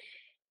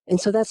 And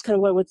so that's kind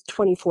of what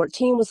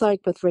 2014 was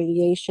like with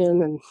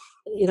radiation. And,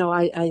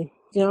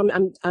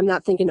 I'm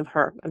not thinking of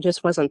her. I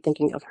just wasn't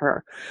thinking of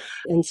her.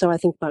 And so I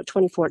think about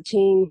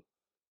 2014,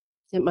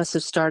 it must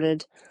have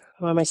started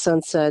when my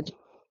son said,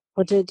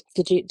 well, did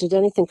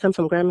anything come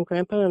from Grandma and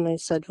Grandpa? And I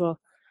said, well,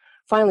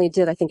 finally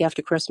did, I think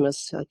after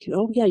Christmas. Like,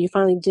 oh yeah, you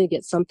finally did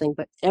get something,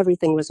 but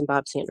everything was in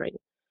Bob's handwriting.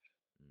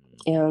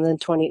 And then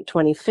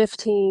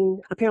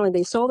 2015, apparently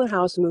they sold their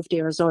house and moved to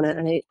Arizona,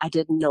 and I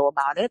didn't know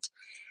about it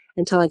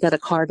until I got a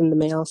card in the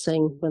mail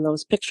saying one of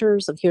those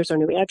pictures of here's our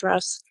new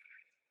address.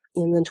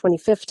 And then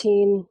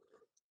 2015,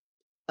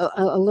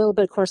 a little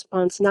bit of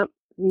correspondence, not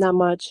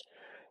much,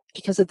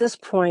 because at this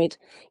point,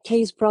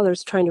 Kay's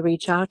brother's trying to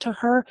reach out to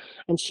her,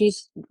 and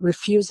she's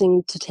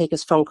refusing to take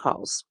his phone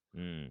calls.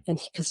 And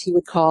because he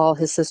would call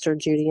his sister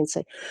Judy and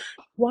say,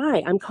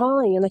 why? I'm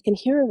calling and I can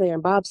hear her there.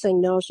 And Bob's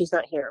saying, no, she's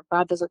not here.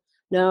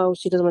 No,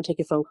 she doesn't want to take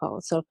your phone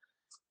call. So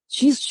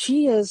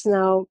she is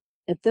now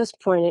at this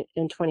point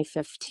in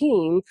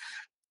 2015,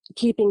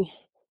 keeping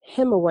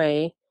him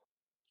away,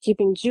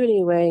 keeping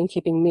Judy away, and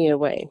keeping me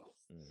away.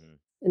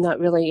 And not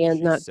really, and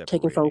She's not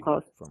taking phone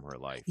calls. From her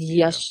life.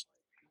 Yes,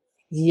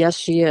 yes,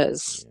 she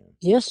is.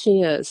 Yeah. Yes,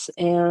 she is.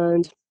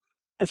 And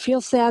I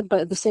feel sad, but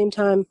at the same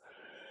time,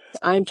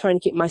 I'm trying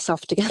to keep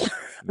myself together.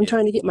 I'm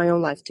trying to get my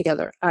own life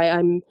together.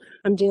 I'm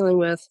dealing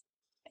with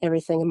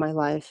everything in my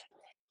life.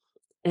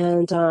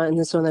 And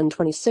so then in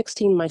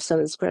 2016, my son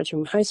is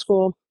graduating high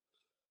school.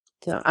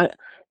 So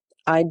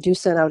I do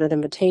send out an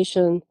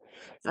invitation.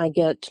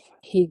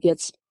 He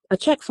gets a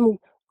check from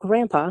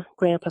Grandpa.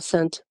 Grandpa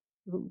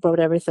wrote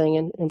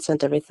everything and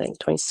sent everything.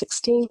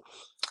 2016.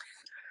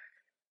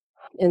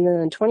 And then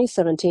in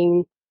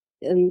 2017,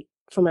 and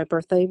for my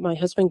birthday, my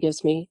husband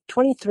gives me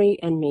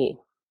 23andMe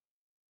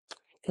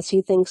because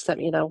he thinks that,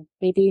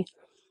 maybe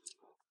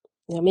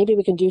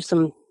we can do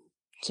some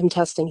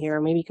testing here.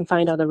 Maybe you can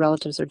find other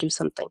relatives or do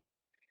something.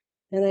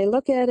 And I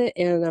look at it,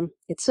 and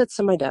it sits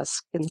on my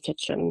desk in the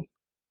kitchen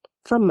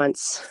for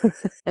months.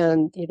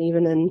 And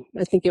even in,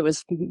 I think it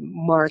was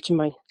March, and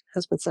my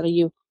husband said,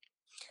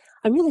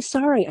 I'm really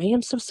sorry. I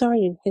am so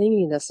sorry I'm getting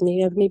you this.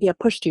 Maybe I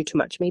pushed you too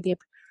much.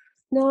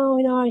 No,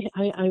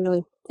 I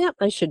really,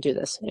 I should do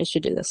this.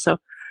 So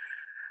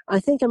I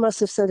think I must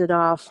have sent it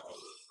off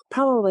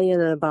probably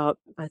in about,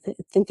 I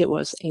think it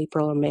was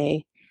April or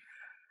May.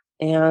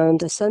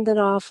 And I send it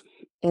off.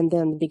 And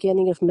then the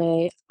beginning of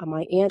May,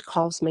 my aunt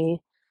calls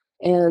me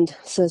and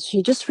says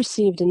she just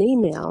received an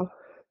email.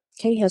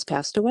 Kay has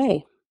passed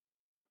away.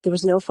 There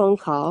was no phone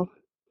call.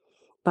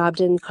 Bob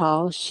didn't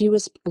call. She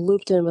was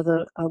looped in with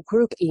a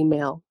group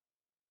email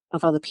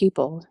of other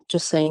people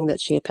just saying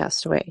that she had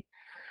passed away.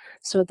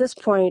 So at this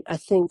point, I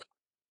think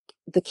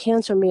the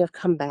cancer may have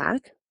come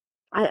back.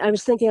 I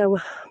was thinking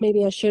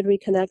maybe I should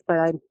reconnect,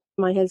 but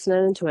my head's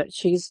not into it.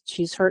 She's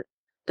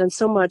done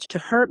so much to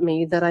hurt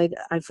me that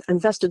I've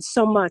invested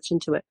so much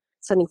into it,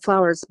 sending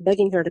flowers,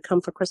 begging her to come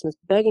for Christmas,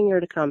 begging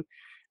her to come.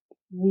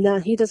 No,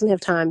 he doesn't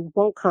have time,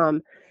 won't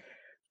come.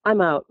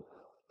 I'm out.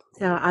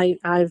 I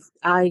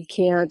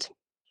can't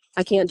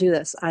do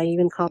this. I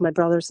even called my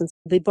brothers, and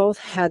they both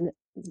had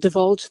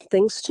divulged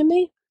things to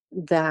me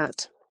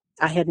that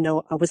I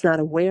was not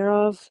aware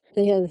of.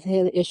 They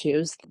had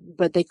issues,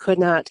 but they could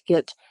not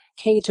get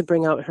Kay to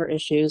bring out her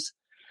issues.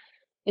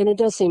 And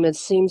it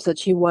seems that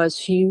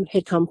she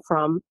had come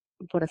from,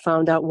 what I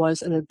found out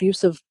was an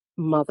abusive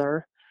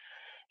mother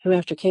who,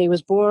 after Kay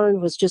was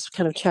born, was just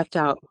kind of checked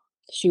out.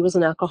 She was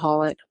an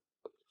alcoholic.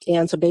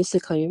 And so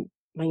basically,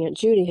 my Aunt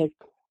Judy had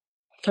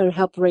kind of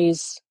helped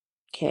raise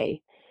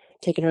Kay,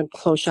 taking her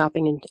clothes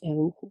shopping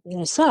and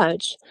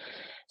such.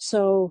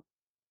 So,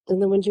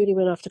 and then when Judy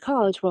went off to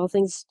college, well,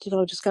 things,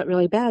 just got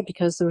really bad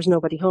because there was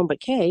nobody home but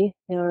Kay,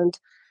 and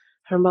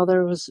her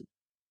mother was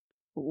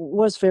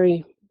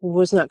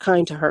not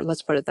kind to her.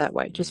 Let's put it that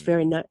way. Just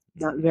very not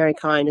very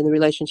kind, and the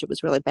relationship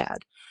was really bad.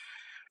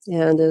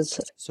 And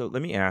so,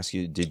 let me ask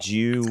you: did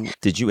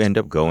you end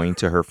up going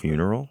to her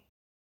funeral?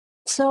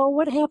 So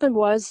what happened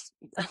was,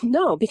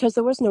 no, because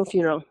there was no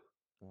funeral.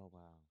 Oh,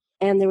 wow.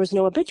 And there was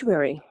no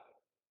obituary.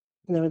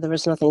 There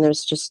was nothing. There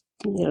was just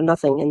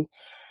nothing. And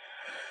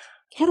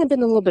had I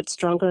been a little bit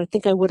stronger, I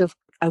think I would have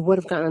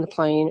gotten on the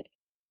plane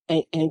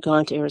and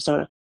gone to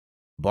Arizona.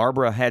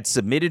 Barbara had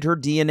submitted her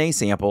DNA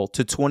sample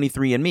to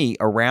 23andMe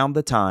around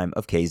the time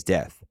of Kay's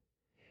death.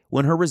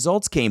 When her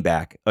results came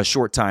back a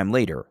short time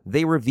later,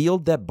 they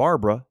revealed that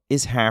Barbara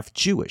is half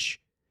Jewish.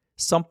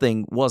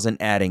 Something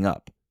wasn't adding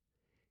up.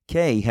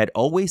 Kay had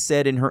always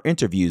said in her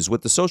interviews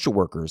with the social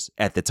workers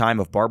at the time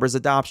of Barbara's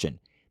adoption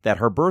that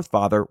her birth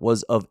father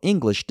was of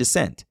English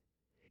descent.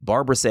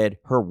 Barbara said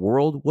her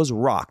world was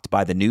rocked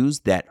by the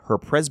news that her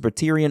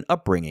Presbyterian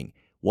upbringing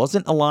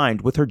wasn't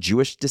aligned with her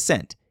Jewish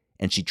descent,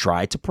 and she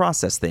tried to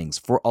process things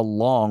for a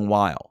long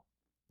while.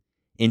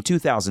 In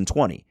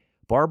 2020,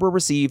 Barbara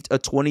received a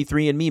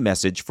 23andMe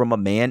message from a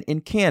man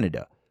in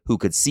Canada who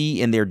could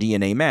see in their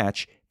DNA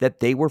match that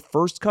they were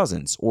first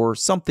cousins or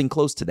something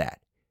close to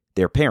that.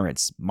 Their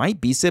parents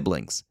might be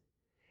siblings.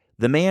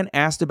 The man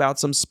asked about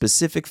some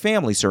specific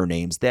family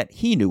surnames that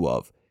he knew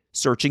of,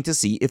 searching to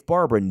see if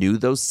Barbara knew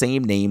those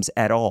same names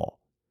at all.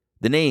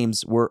 The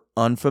names were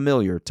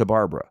unfamiliar to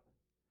Barbara.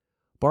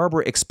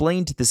 Barbara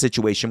explained the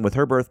situation with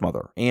her birth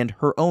mother and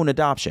her own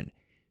adoption,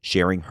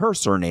 sharing her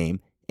surname,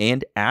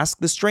 and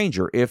asked the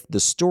stranger if the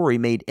story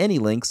made any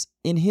links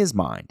in his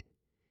mind.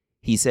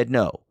 He said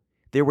no,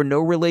 there were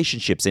no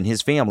relationships in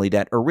his family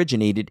that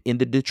originated in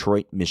the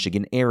Detroit,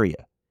 Michigan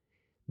area.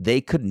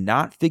 They could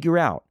not figure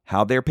out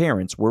how their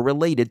parents were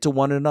related to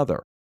one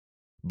another.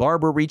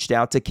 Barbara reached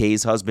out to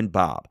Kay's husband,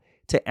 Bob,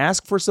 to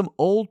ask for some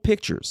old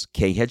pictures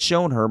Kay had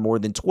shown her more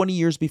than 20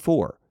 years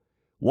before,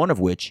 one of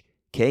which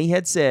Kay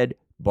had said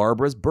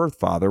Barbara's birth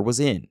father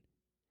was in.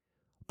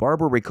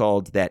 Barbara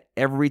recalled that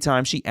every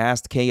time she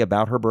asked Kay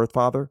about her birth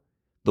father,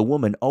 the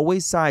woman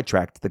always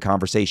sidetracked the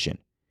conversation.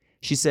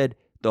 She said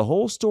the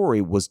whole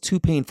story was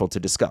too painful to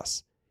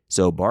discuss,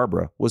 so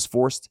Barbara was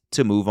forced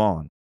to move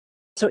on.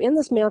 So in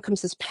this mail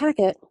comes this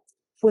packet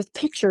with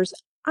pictures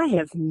I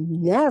have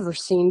never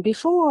seen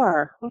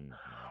before.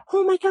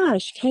 Oh my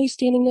gosh, Kay's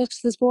standing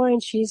next to this boy,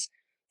 and she's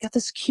got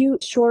this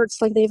cute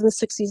shorts like they have in the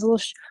 60s, little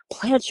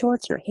plaid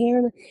shorts, and her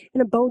hair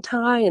in a bow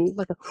tie, and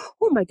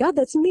oh my God,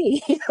 that's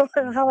me.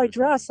 How I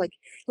dress, like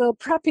a little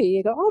preppy.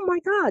 You go, oh my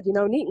God,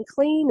 neat and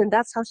clean. And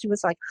that's how she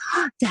was like,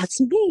 oh,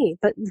 that's me.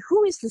 But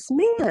who is this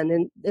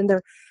man? And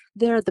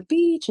they're at the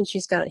beach, and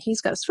he's got a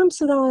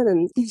swimsuit on,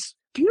 and these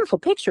beautiful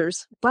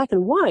pictures, black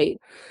and white.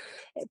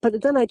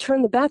 But then I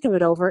turn the back of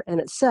it over,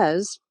 and it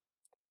says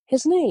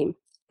his name.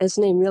 His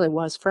name really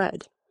was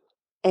Fred.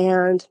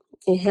 And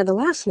he had the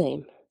last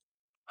name.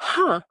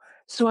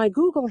 So I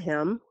Google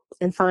him,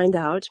 and find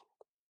out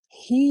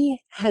he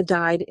had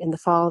died in the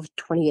fall of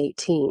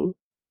 2018,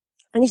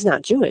 and he's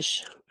not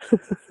Jewish.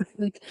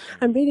 Like,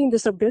 I'm reading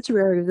this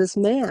obituary of this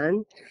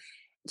man.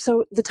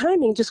 So the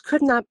timing just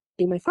could not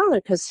be my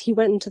father because he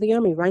went into the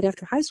army right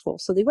after high school.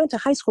 So they went to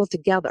high school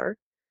together.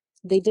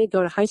 They did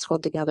go to high school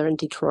together in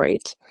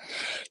Detroit.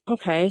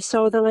 Okay,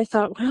 so then I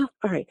thought, well,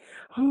 all right,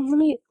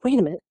 wait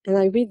a minute. And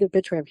I read the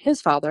obituary of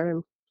his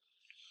father,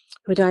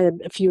 who died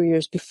a few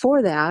years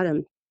before that.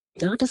 And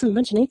no, it doesn't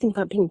mention anything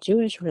about being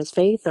Jewish or his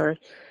faith, or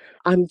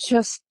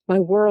my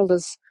world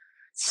is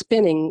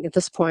spinning at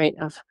this point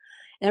of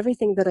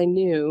everything that I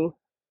knew.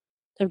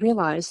 I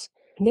realized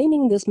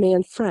naming this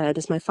man Fred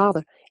as my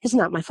father is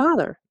not my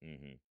father.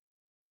 Mm-hmm.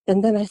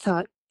 And then I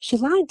thought, she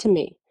lied to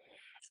me.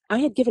 I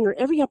had given her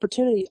every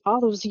opportunity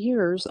all those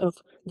years of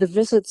the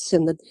visits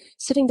and the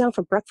sitting down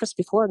for breakfast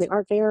before the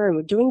art fair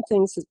and doing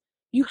things that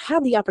you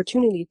had the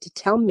opportunity to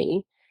tell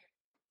me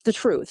the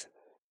truth,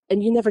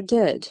 and you never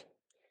did.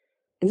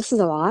 And this is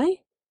a lie?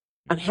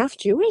 I'm half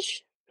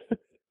Jewish?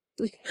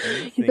 Do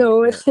you think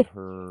know, that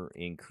her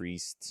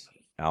increased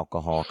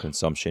alcohol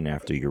consumption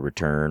after your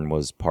return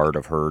was part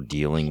of her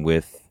dealing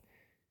with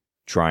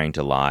trying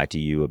to lie to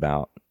you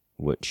about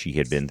what she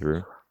had been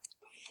through?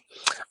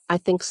 I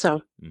think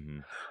so. Mm-hmm.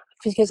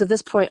 Because at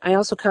this point, I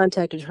also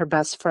contacted her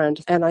best friend,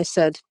 and I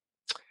said,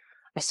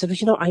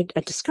 well, I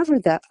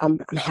discovered that I'm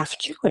half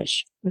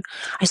Jewish.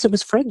 I said,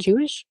 was Fred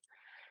Jewish?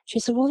 She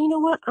said, well, you know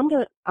what?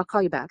 I'll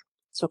call you back.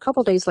 So a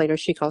couple days later,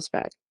 she calls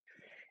back.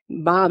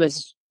 Bob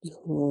is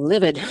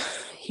livid.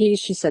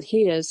 She said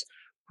he is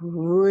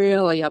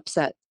really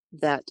upset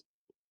that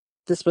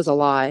this was a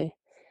lie,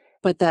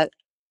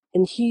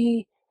 and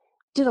he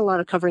did a lot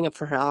of covering up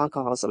for her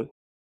alcoholism.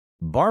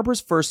 Barbara's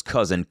first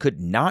cousin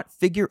could not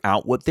figure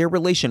out what their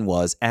relation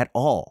was at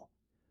all.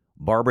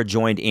 Barbara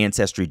joined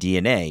Ancestry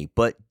DNA,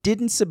 but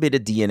didn't submit a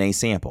DNA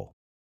sample.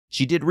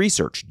 She did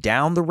research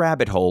down the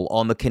rabbit hole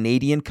on the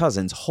Canadian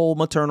cousin's whole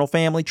maternal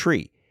family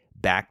tree,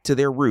 back to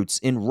their roots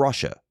in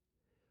Russia.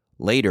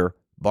 Later,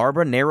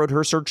 Barbara narrowed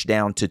her search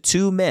down to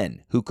 2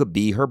 men who could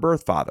be her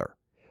birth father.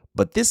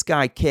 But this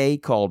guy Kay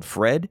called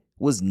Fred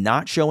was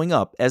not showing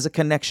up as a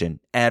connection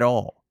at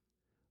all.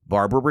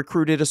 Barbara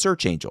recruited a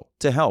search angel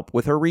to help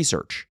with her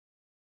research.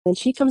 And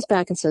she comes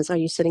back and says, are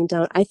you sitting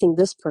down? I think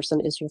this person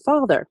is your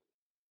father.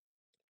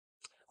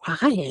 Well,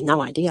 I had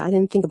no idea. I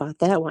didn't think about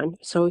that one.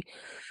 So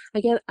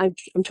again, I'm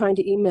trying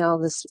to email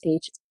this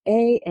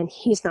HA, and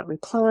he's not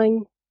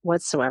replying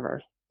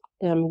whatsoever.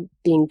 I'm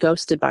being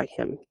ghosted by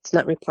him. It's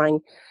not replying.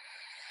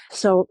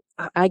 So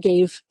I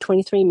gave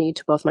 23andMe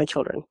to both my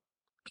children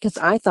because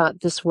I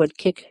thought this would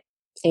kick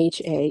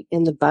HA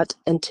in the butt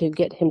and to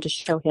get him to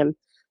show him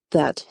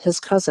that his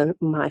cousin,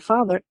 my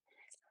father,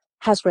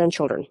 has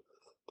grandchildren,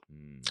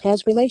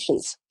 has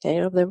relations.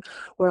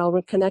 We're all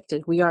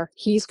connected.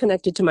 He's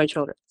connected to my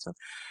children.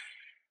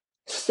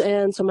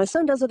 So my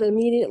son does it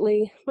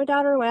immediately. My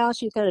daughter, well,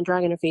 she's kind of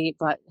dragging her feet,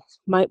 but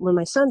when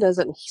my son does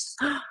it, and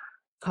he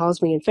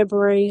calls me in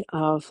February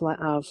of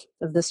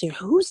this year.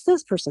 Who's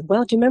this person?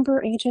 Well, do you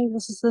remember AJ?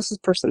 This is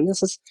person.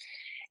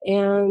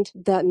 And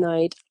that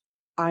night,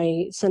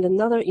 I send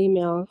another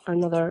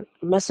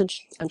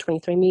message on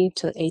 23andMe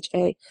to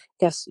HA.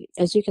 Yes,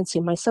 as you can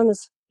see, my son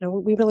is.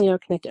 We really are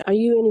connected. Are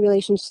you in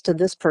relations to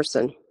this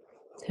person,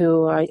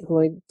 who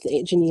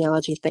the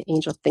genealogy the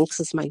angel thinks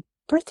is my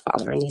birth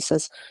father? And he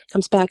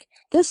comes back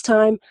this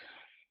time.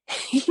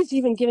 He's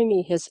even giving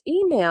me his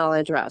email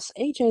address.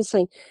 AJ is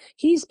saying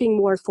he's being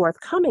more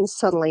forthcoming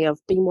suddenly of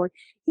being more,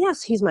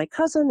 yes, he's my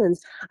cousin, and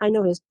I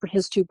know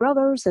his 2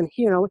 brothers, and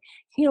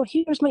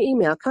here's my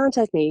email,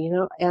 contact me,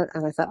 and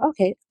I thought,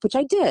 okay, which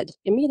I did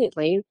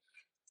immediately,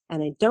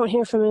 and I don't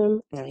hear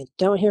from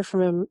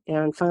him,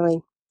 and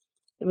finally,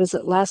 it was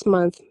last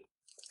month,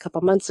 a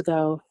couple months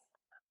ago,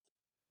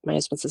 my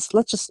husband says,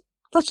 let's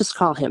just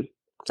call him.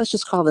 Let's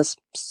just call this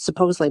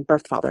supposedly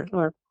birth father,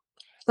 or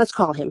let's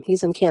call him.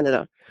 He's in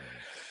Canada.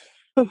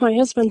 My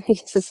husband, he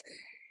says,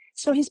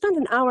 so he spent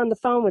an hour on the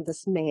phone with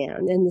this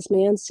man, and this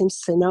man seems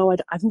to say, no,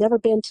 I've never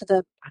been to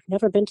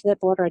that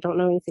border. I don't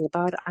know anything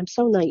about it. I'm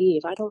so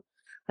naive. I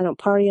don't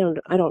party.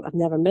 I've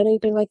never met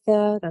anybody like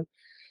that.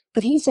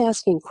 But he's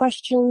asking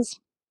questions.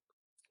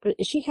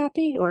 Is she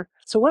happy?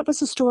 So what was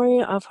the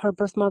story of her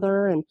birth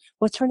mother, and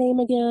what's her name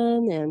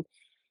again? And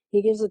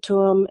he gives it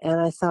to him,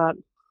 and I thought,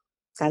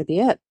 gotta be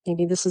it.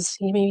 Maybe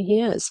he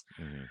is.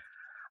 Mm-hmm.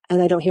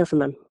 And I don't hear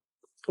from him.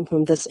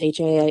 From this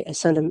HA, I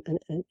send him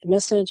a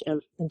message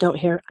and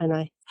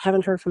I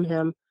haven't heard from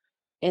him.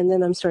 And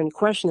then I'm starting to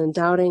question and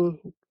doubting,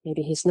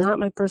 maybe he's not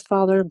my birth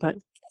father, but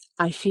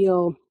I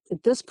feel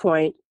at this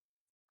point,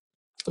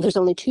 there's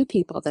only 2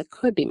 people that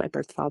could be my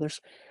birth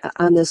fathers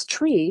on this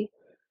tree.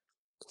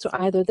 So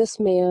either this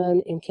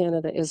man in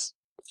Canada is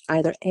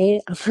either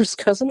a first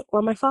cousin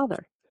or my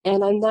father.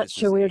 And I'm not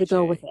sure where to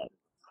go with it.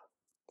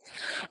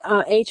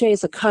 HA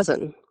is a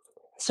cousin.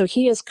 So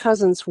he is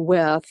cousins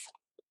with,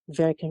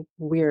 very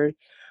weird,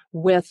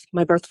 with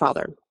my birth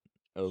father.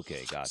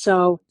 Okay, gotcha.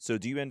 So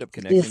do you end up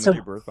connecting with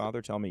your birth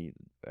father? Tell me.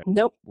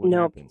 Nope.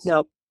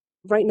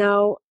 Right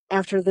now,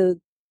 after the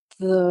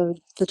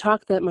the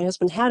talk that my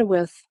husband had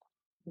with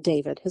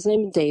David. His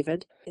name is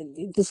David.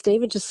 This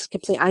David just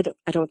kept saying, I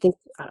don't think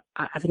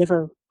I've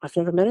never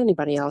met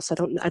anybody else. I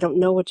don't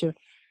know what you're.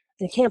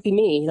 It can't be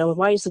me.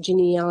 Why is the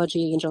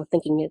genealogy angel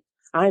thinking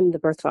I'm the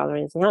birth father?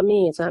 It's not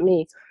me. It's not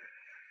me.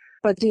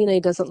 But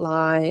DNA doesn't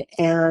lie.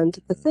 And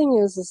the thing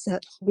is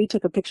that we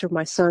took a picture of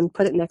my son,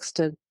 put it next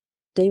to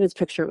David's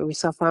picture that we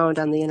saw found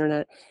on the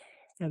internet.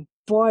 And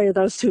boy, are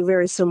those two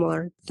very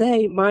similar.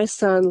 My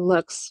son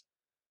looks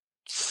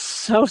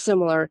so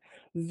similar,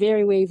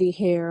 very wavy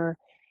hair.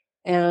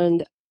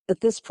 And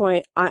at this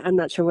point, I'm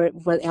not sure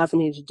what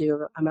avenue to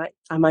do.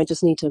 I might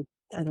just need to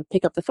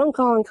pick up the phone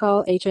call and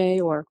call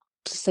HA, or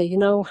to say,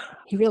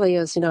 he really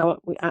is,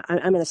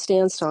 I'm at a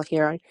standstill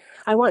here.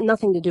 I want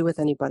nothing to do with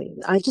anybody.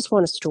 I just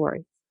want a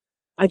story.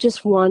 I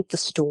just want the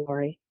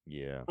story.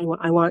 Yeah.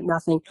 I want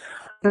nothing.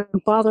 I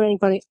don't bother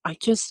anybody. I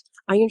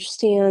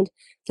understand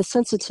the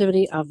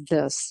sensitivity of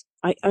this.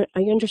 I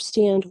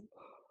understand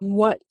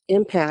what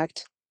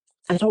impact.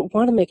 I don't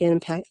want to make an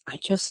impact.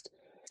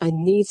 I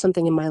need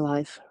something in my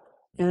life.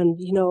 And,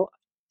 the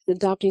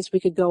adoptees, we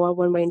could go out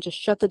one way and just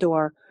shut the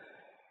door.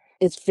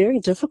 It's very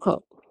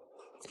difficult,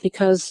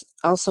 because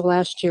also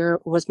last year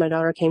my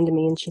daughter came to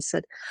me and she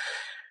said,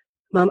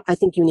 Mom, I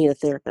think you need a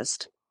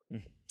therapist,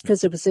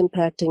 because it was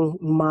impacting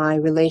my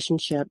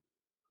relationship.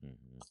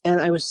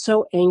 And I was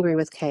so angry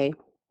with Kay,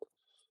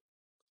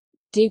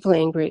 deeply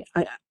angry.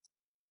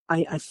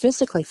 I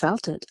physically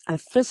felt it. I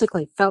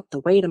physically felt the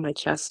weight in my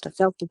chest. I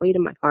felt the weight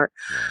in my heart.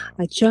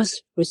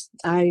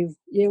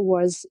 It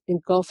was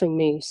engulfing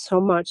me so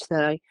much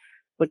that I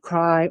would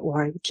cry,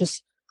 or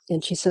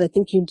and she said, I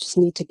think you just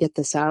need to get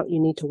this out. You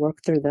need to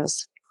work through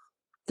this.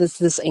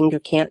 This anger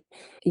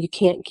you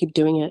can't keep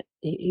doing it.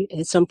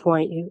 At some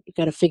point, you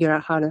got to figure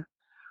out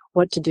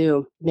what to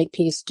do, make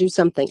peace, do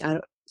something.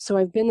 So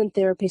I've been in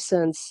therapy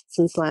since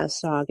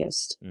last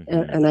August,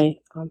 and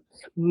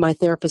my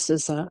therapist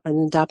is an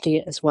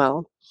adoptee as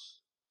well,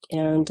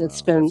 and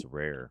it's been that's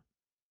rare.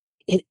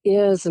 It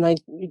is, and I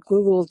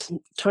Googled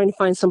trying to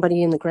find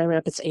somebody in the Grand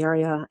Rapids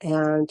area,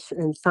 and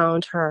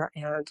found her,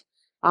 and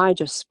I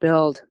just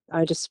spilled,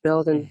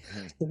 and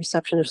the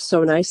receptionist was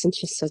so nice, and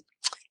she said,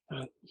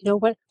 you know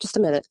what, just a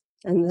minute.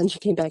 And then she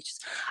came back. She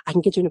said, I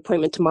can get you an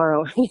appointment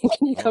tomorrow.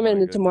 Can you come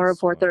in tomorrow at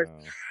 4:30? Wow.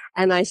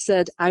 And I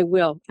said, I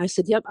will. I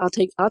said, yep, I'll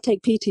take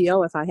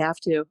PTO if I have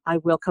to. I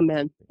will come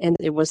in. And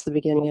it was the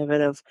beginning of it,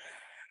 of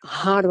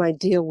how do I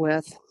deal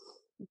with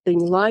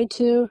being lied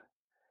to?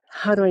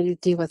 How do I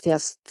deal with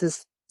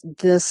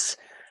this?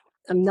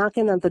 I'm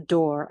knocking on the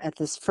door at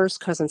this first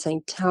cousin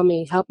saying, tell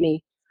me, help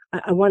me.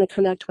 I want to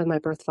connect with my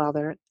birth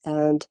father.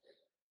 And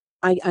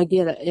I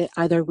get it.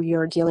 Either we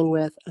are dealing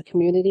with a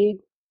community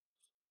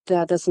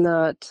that does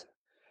not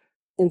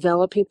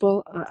envelop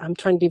people. I'm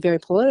trying to be very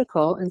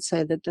political and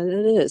say that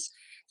it is.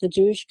 The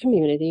Jewish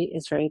community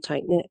is very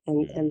tight-knit.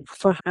 And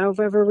for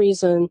however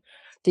reason,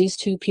 these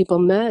two people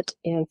met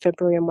in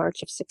February and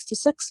March of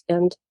 1966.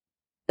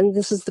 And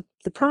this is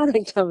the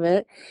product of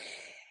it.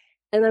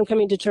 And I'm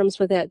coming to terms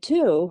with that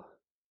too.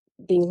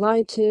 Being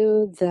lied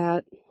to,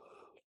 that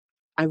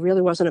I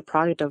really wasn't a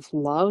product of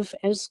love,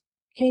 as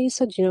Kay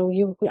said. I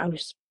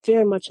was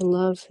very much in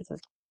love.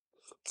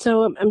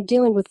 So I'm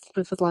dealing with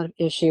a lot of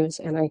issues,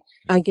 and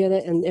I get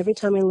it. And every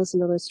time I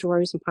listen to those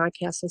stories and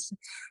podcasts,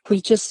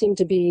 we just seem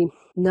to be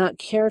not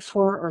cared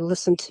for or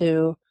listened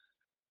to.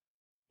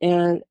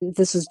 And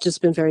this has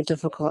just been very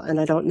difficult.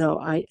 And I don't know,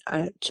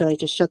 should I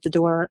just shut the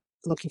door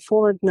looking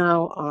forward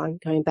now on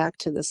going back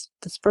to this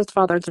birth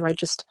father? Do I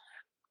just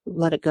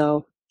let it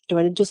go? Do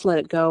I just let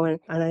it go? And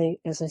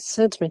as I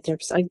said to my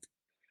therapist,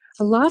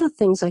 a lot of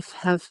things I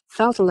have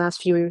felt in the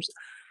last few years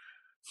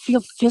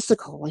feel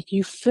physical. Like,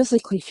 you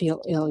physically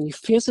feel ill. You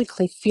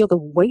physically feel the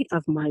weight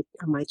of my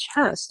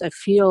chest. I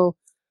feel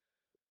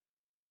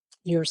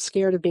you're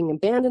scared of being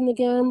abandoned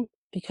again,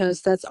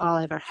 because that's all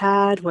I ever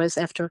had was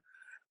after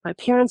my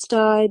parents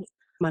died.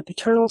 My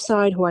paternal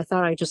side, who I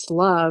thought I just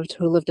loved,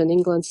 who lived in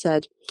England,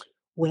 said,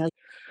 well,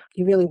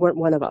 you really weren't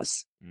one of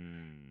us.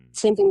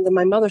 Same thing with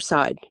my mother's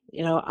side.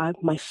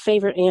 My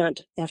favorite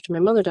aunt after my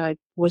mother died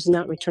was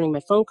not returning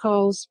my phone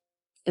calls,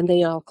 and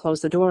they all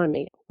closed the door on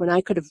me when I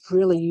could have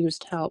really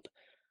used help.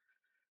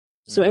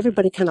 So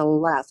everybody kind of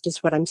left, is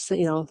what I'm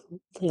saying.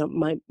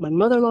 My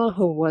mother-in-law,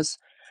 who was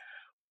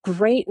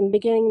great in the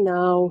beginning,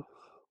 now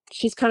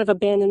she's kind of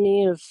abandoned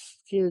me. If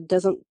she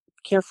doesn't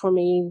care for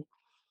me,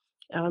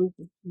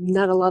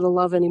 not a lot of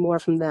love anymore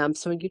from them.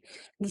 So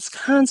this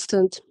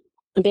constant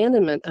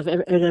abandonment of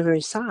at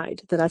every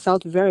side, that I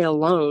felt very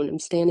alone. I'm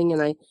standing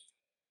and I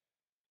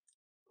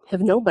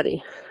have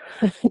nobody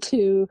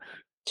to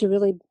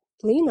really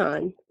lean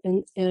on,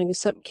 and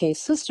except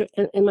Kay's sister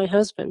and my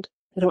husband.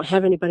 I don't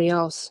have anybody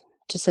else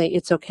to say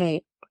it's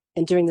okay.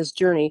 And during this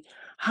journey,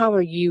 how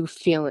are you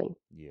feeling?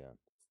 Yeah.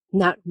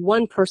 Not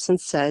one person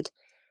said,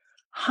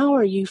 how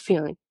are you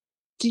feeling?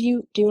 Do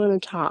you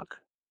want to talk?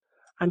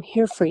 I'm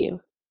here for you.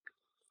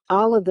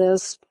 All of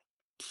this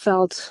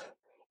felt,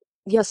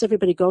 yes,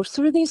 everybody goes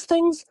through these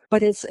things,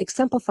 but it's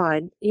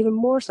exemplified even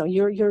more so.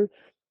 You're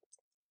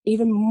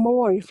even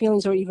more, your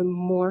feelings are even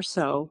more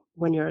so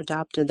when you're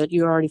adopted, that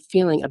you're already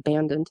feeling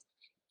abandoned.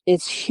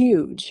 It's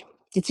huge.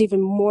 It's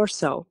even more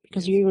so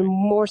because you're even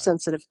more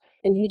sensitive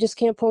and you just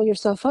can't pull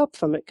yourself up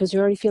from it because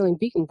you're already feeling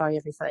beaten by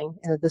everything.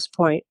 And at this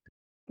point,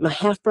 my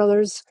half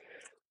brothers,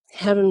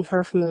 haven't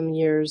heard from them in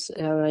years,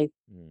 and I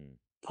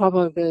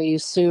probably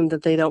assume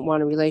that they don't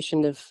want a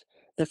relation. If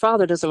their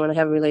father doesn't want to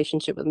have a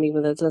relationship with me,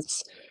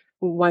 that's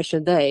why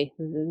should they?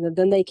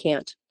 Then they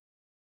can't.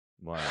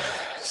 Wow.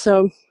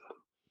 So,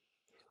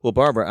 Well,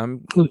 Barbara,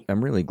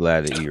 I'm really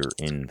glad that you're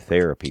in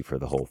therapy for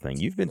the whole thing.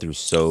 You've been through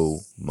so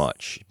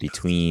much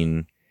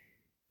between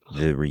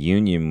the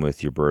reunion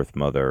with your birth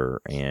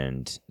mother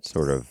and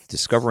sort of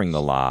discovering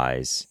the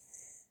lies,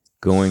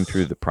 going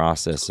through the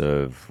process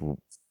of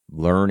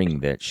learning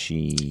that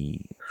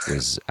she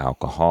was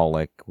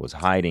alcoholic, was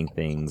hiding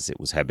things, it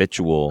was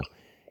habitual,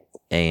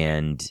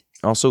 and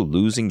also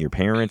losing your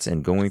parents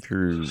and going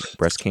through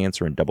breast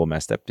cancer and double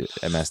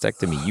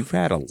mastectomy. You've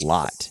had a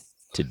lot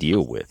to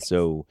deal with.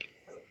 So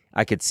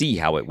I could see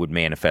how it would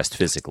manifest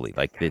physically.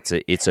 Like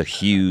it's a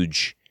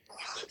huge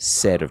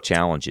set of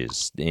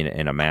challenges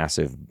and a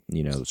massive,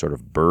 sort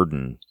of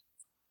burden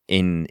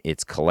in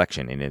its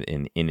collection,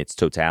 in its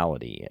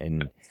totality.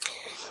 And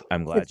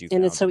I'm glad you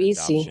found it's so an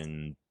easy.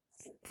 adoption,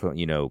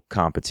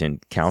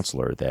 competent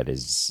counselor that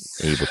is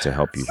able to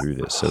help you through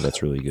this. So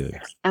that's really good.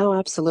 Oh,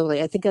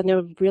 absolutely. I think I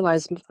never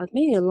realized,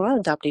 maybe a lot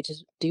of adoptees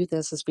do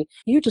this,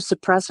 you just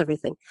suppress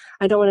everything.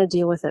 I don't want to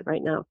deal with it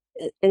right now.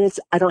 And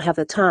I don't have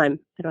the time.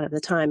 I don't have the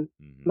time.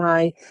 Mm-hmm.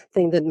 My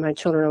thing that my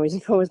children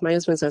always know is my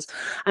husband says,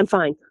 I'm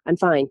fine. I'm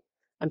fine.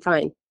 I'm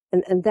fine.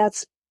 And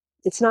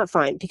it's not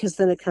fine because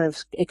then it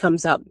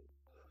comes up.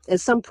 At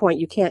some point,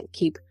 you can't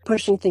keep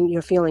pushing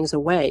your feelings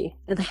away,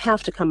 and they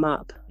have to come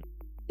up.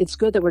 It's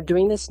good that we're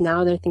doing this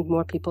now that I think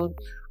more people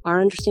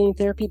are understanding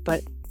therapy,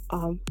 but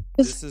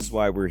this is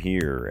why we're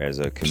here as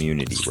a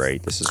community,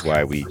 right? This is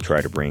why we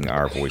try to bring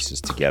our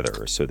voices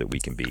together so that we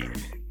can be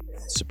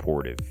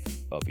supportive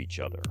of each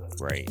other,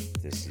 right?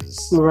 This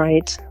is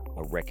right.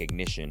 A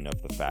recognition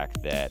of the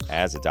fact that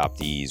as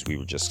adoptees, we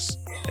were just,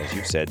 as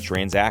you said,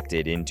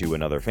 transacted into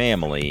another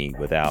family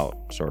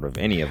without sort of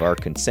any of our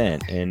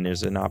consent. And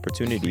there's an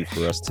opportunity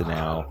for us to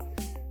now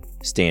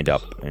stand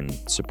up and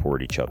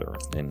support each other.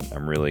 And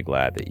I'm really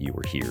glad that you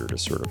were here to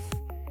sort of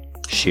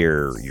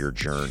share your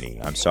journey.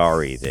 I'm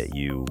sorry that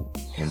you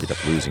ended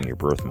up losing your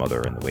birth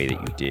mother in the way that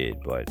you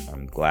did, but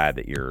I'm glad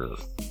that you're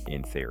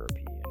in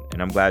therapy.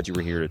 And I'm glad you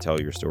were here to tell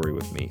your story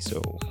with me.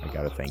 So I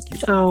got to thank you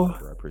for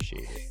that. I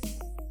appreciate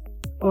it.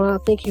 Well,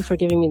 thank you for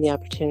giving me the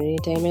opportunity,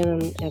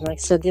 Damon. And I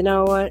said, you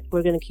know what?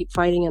 We're going to keep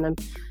fighting. And I'm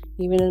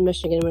even in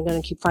Michigan, we're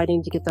going to keep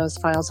fighting to get those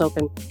files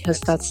open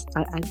because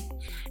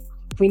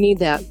we need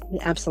that.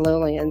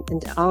 Absolutely. And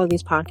all of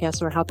these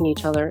podcasts are helping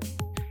each other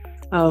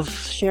of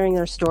sharing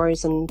their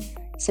stories and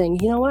saying,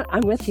 you know what?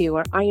 I'm with you,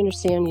 or I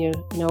understand you.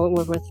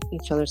 We're with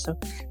each other. So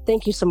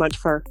thank you so much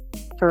for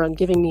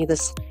giving me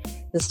this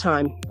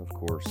time. Of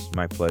course.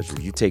 My pleasure.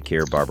 You take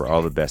care, Barbara.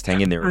 All the best.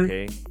 Hang in there,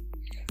 okay?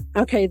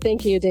 Okay.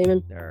 Thank you,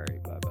 Damon. All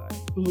right. Bye-bye.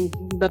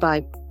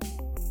 Bye-bye.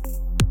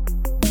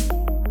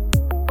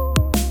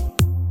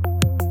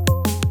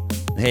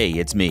 Hey,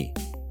 it's me.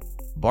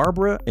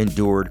 Barbara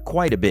endured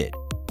quite a bit.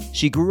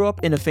 She grew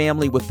up in a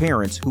family with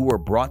parents who were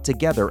brought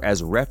together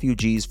as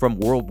refugees from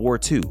World War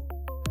II.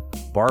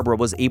 Barbara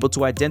was able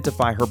to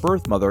identify her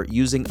birth mother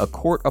using a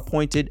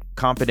court-appointed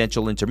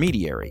confidential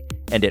intermediary,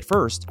 and at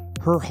first,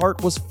 her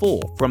heart was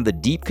full from the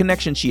deep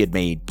connection she had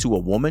made to a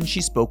woman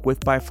she spoke with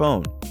by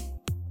phone.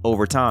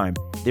 Over time,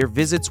 their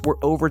visits were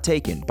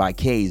overtaken by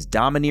Kay's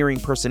domineering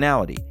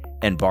personality,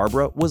 and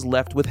Barbara was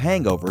left with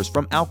hangovers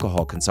from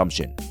alcohol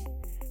consumption.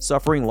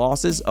 Suffering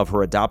losses of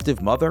her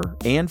adoptive mother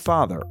and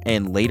father,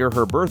 and later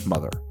her birth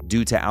mother,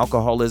 due to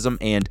alcoholism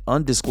and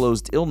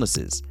undisclosed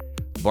illnesses,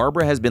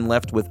 Barbara has been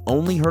left with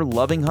only her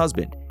loving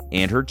husband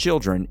and her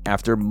children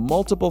after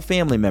multiple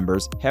family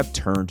members have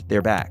turned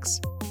their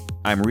backs.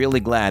 I'm really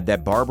glad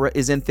that Barbara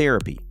is in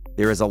therapy.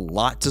 There is a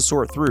lot to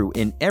sort through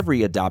in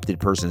every adopted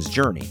person's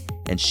journey,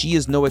 and she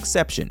is no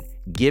exception,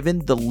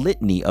 given the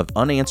litany of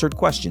unanswered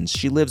questions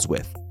she lives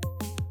with.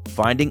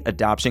 Finding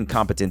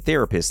adoption-competent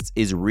therapists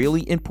is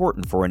really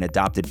important for an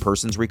adopted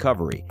person's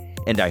recovery,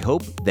 and I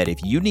hope that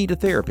if you need a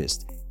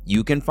therapist,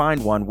 you can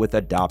find one with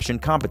adoption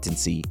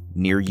competency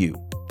near you.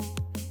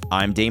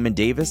 I'm Damon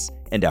Davis,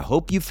 and I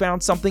hope you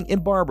found something in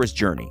Barbara's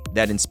journey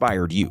that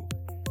inspired you,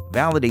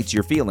 validates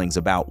your feelings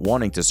about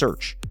wanting to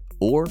search,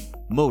 or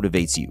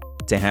motivates you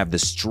to have the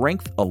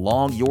strength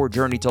along your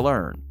journey to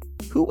learn,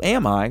 who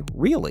am I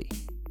really?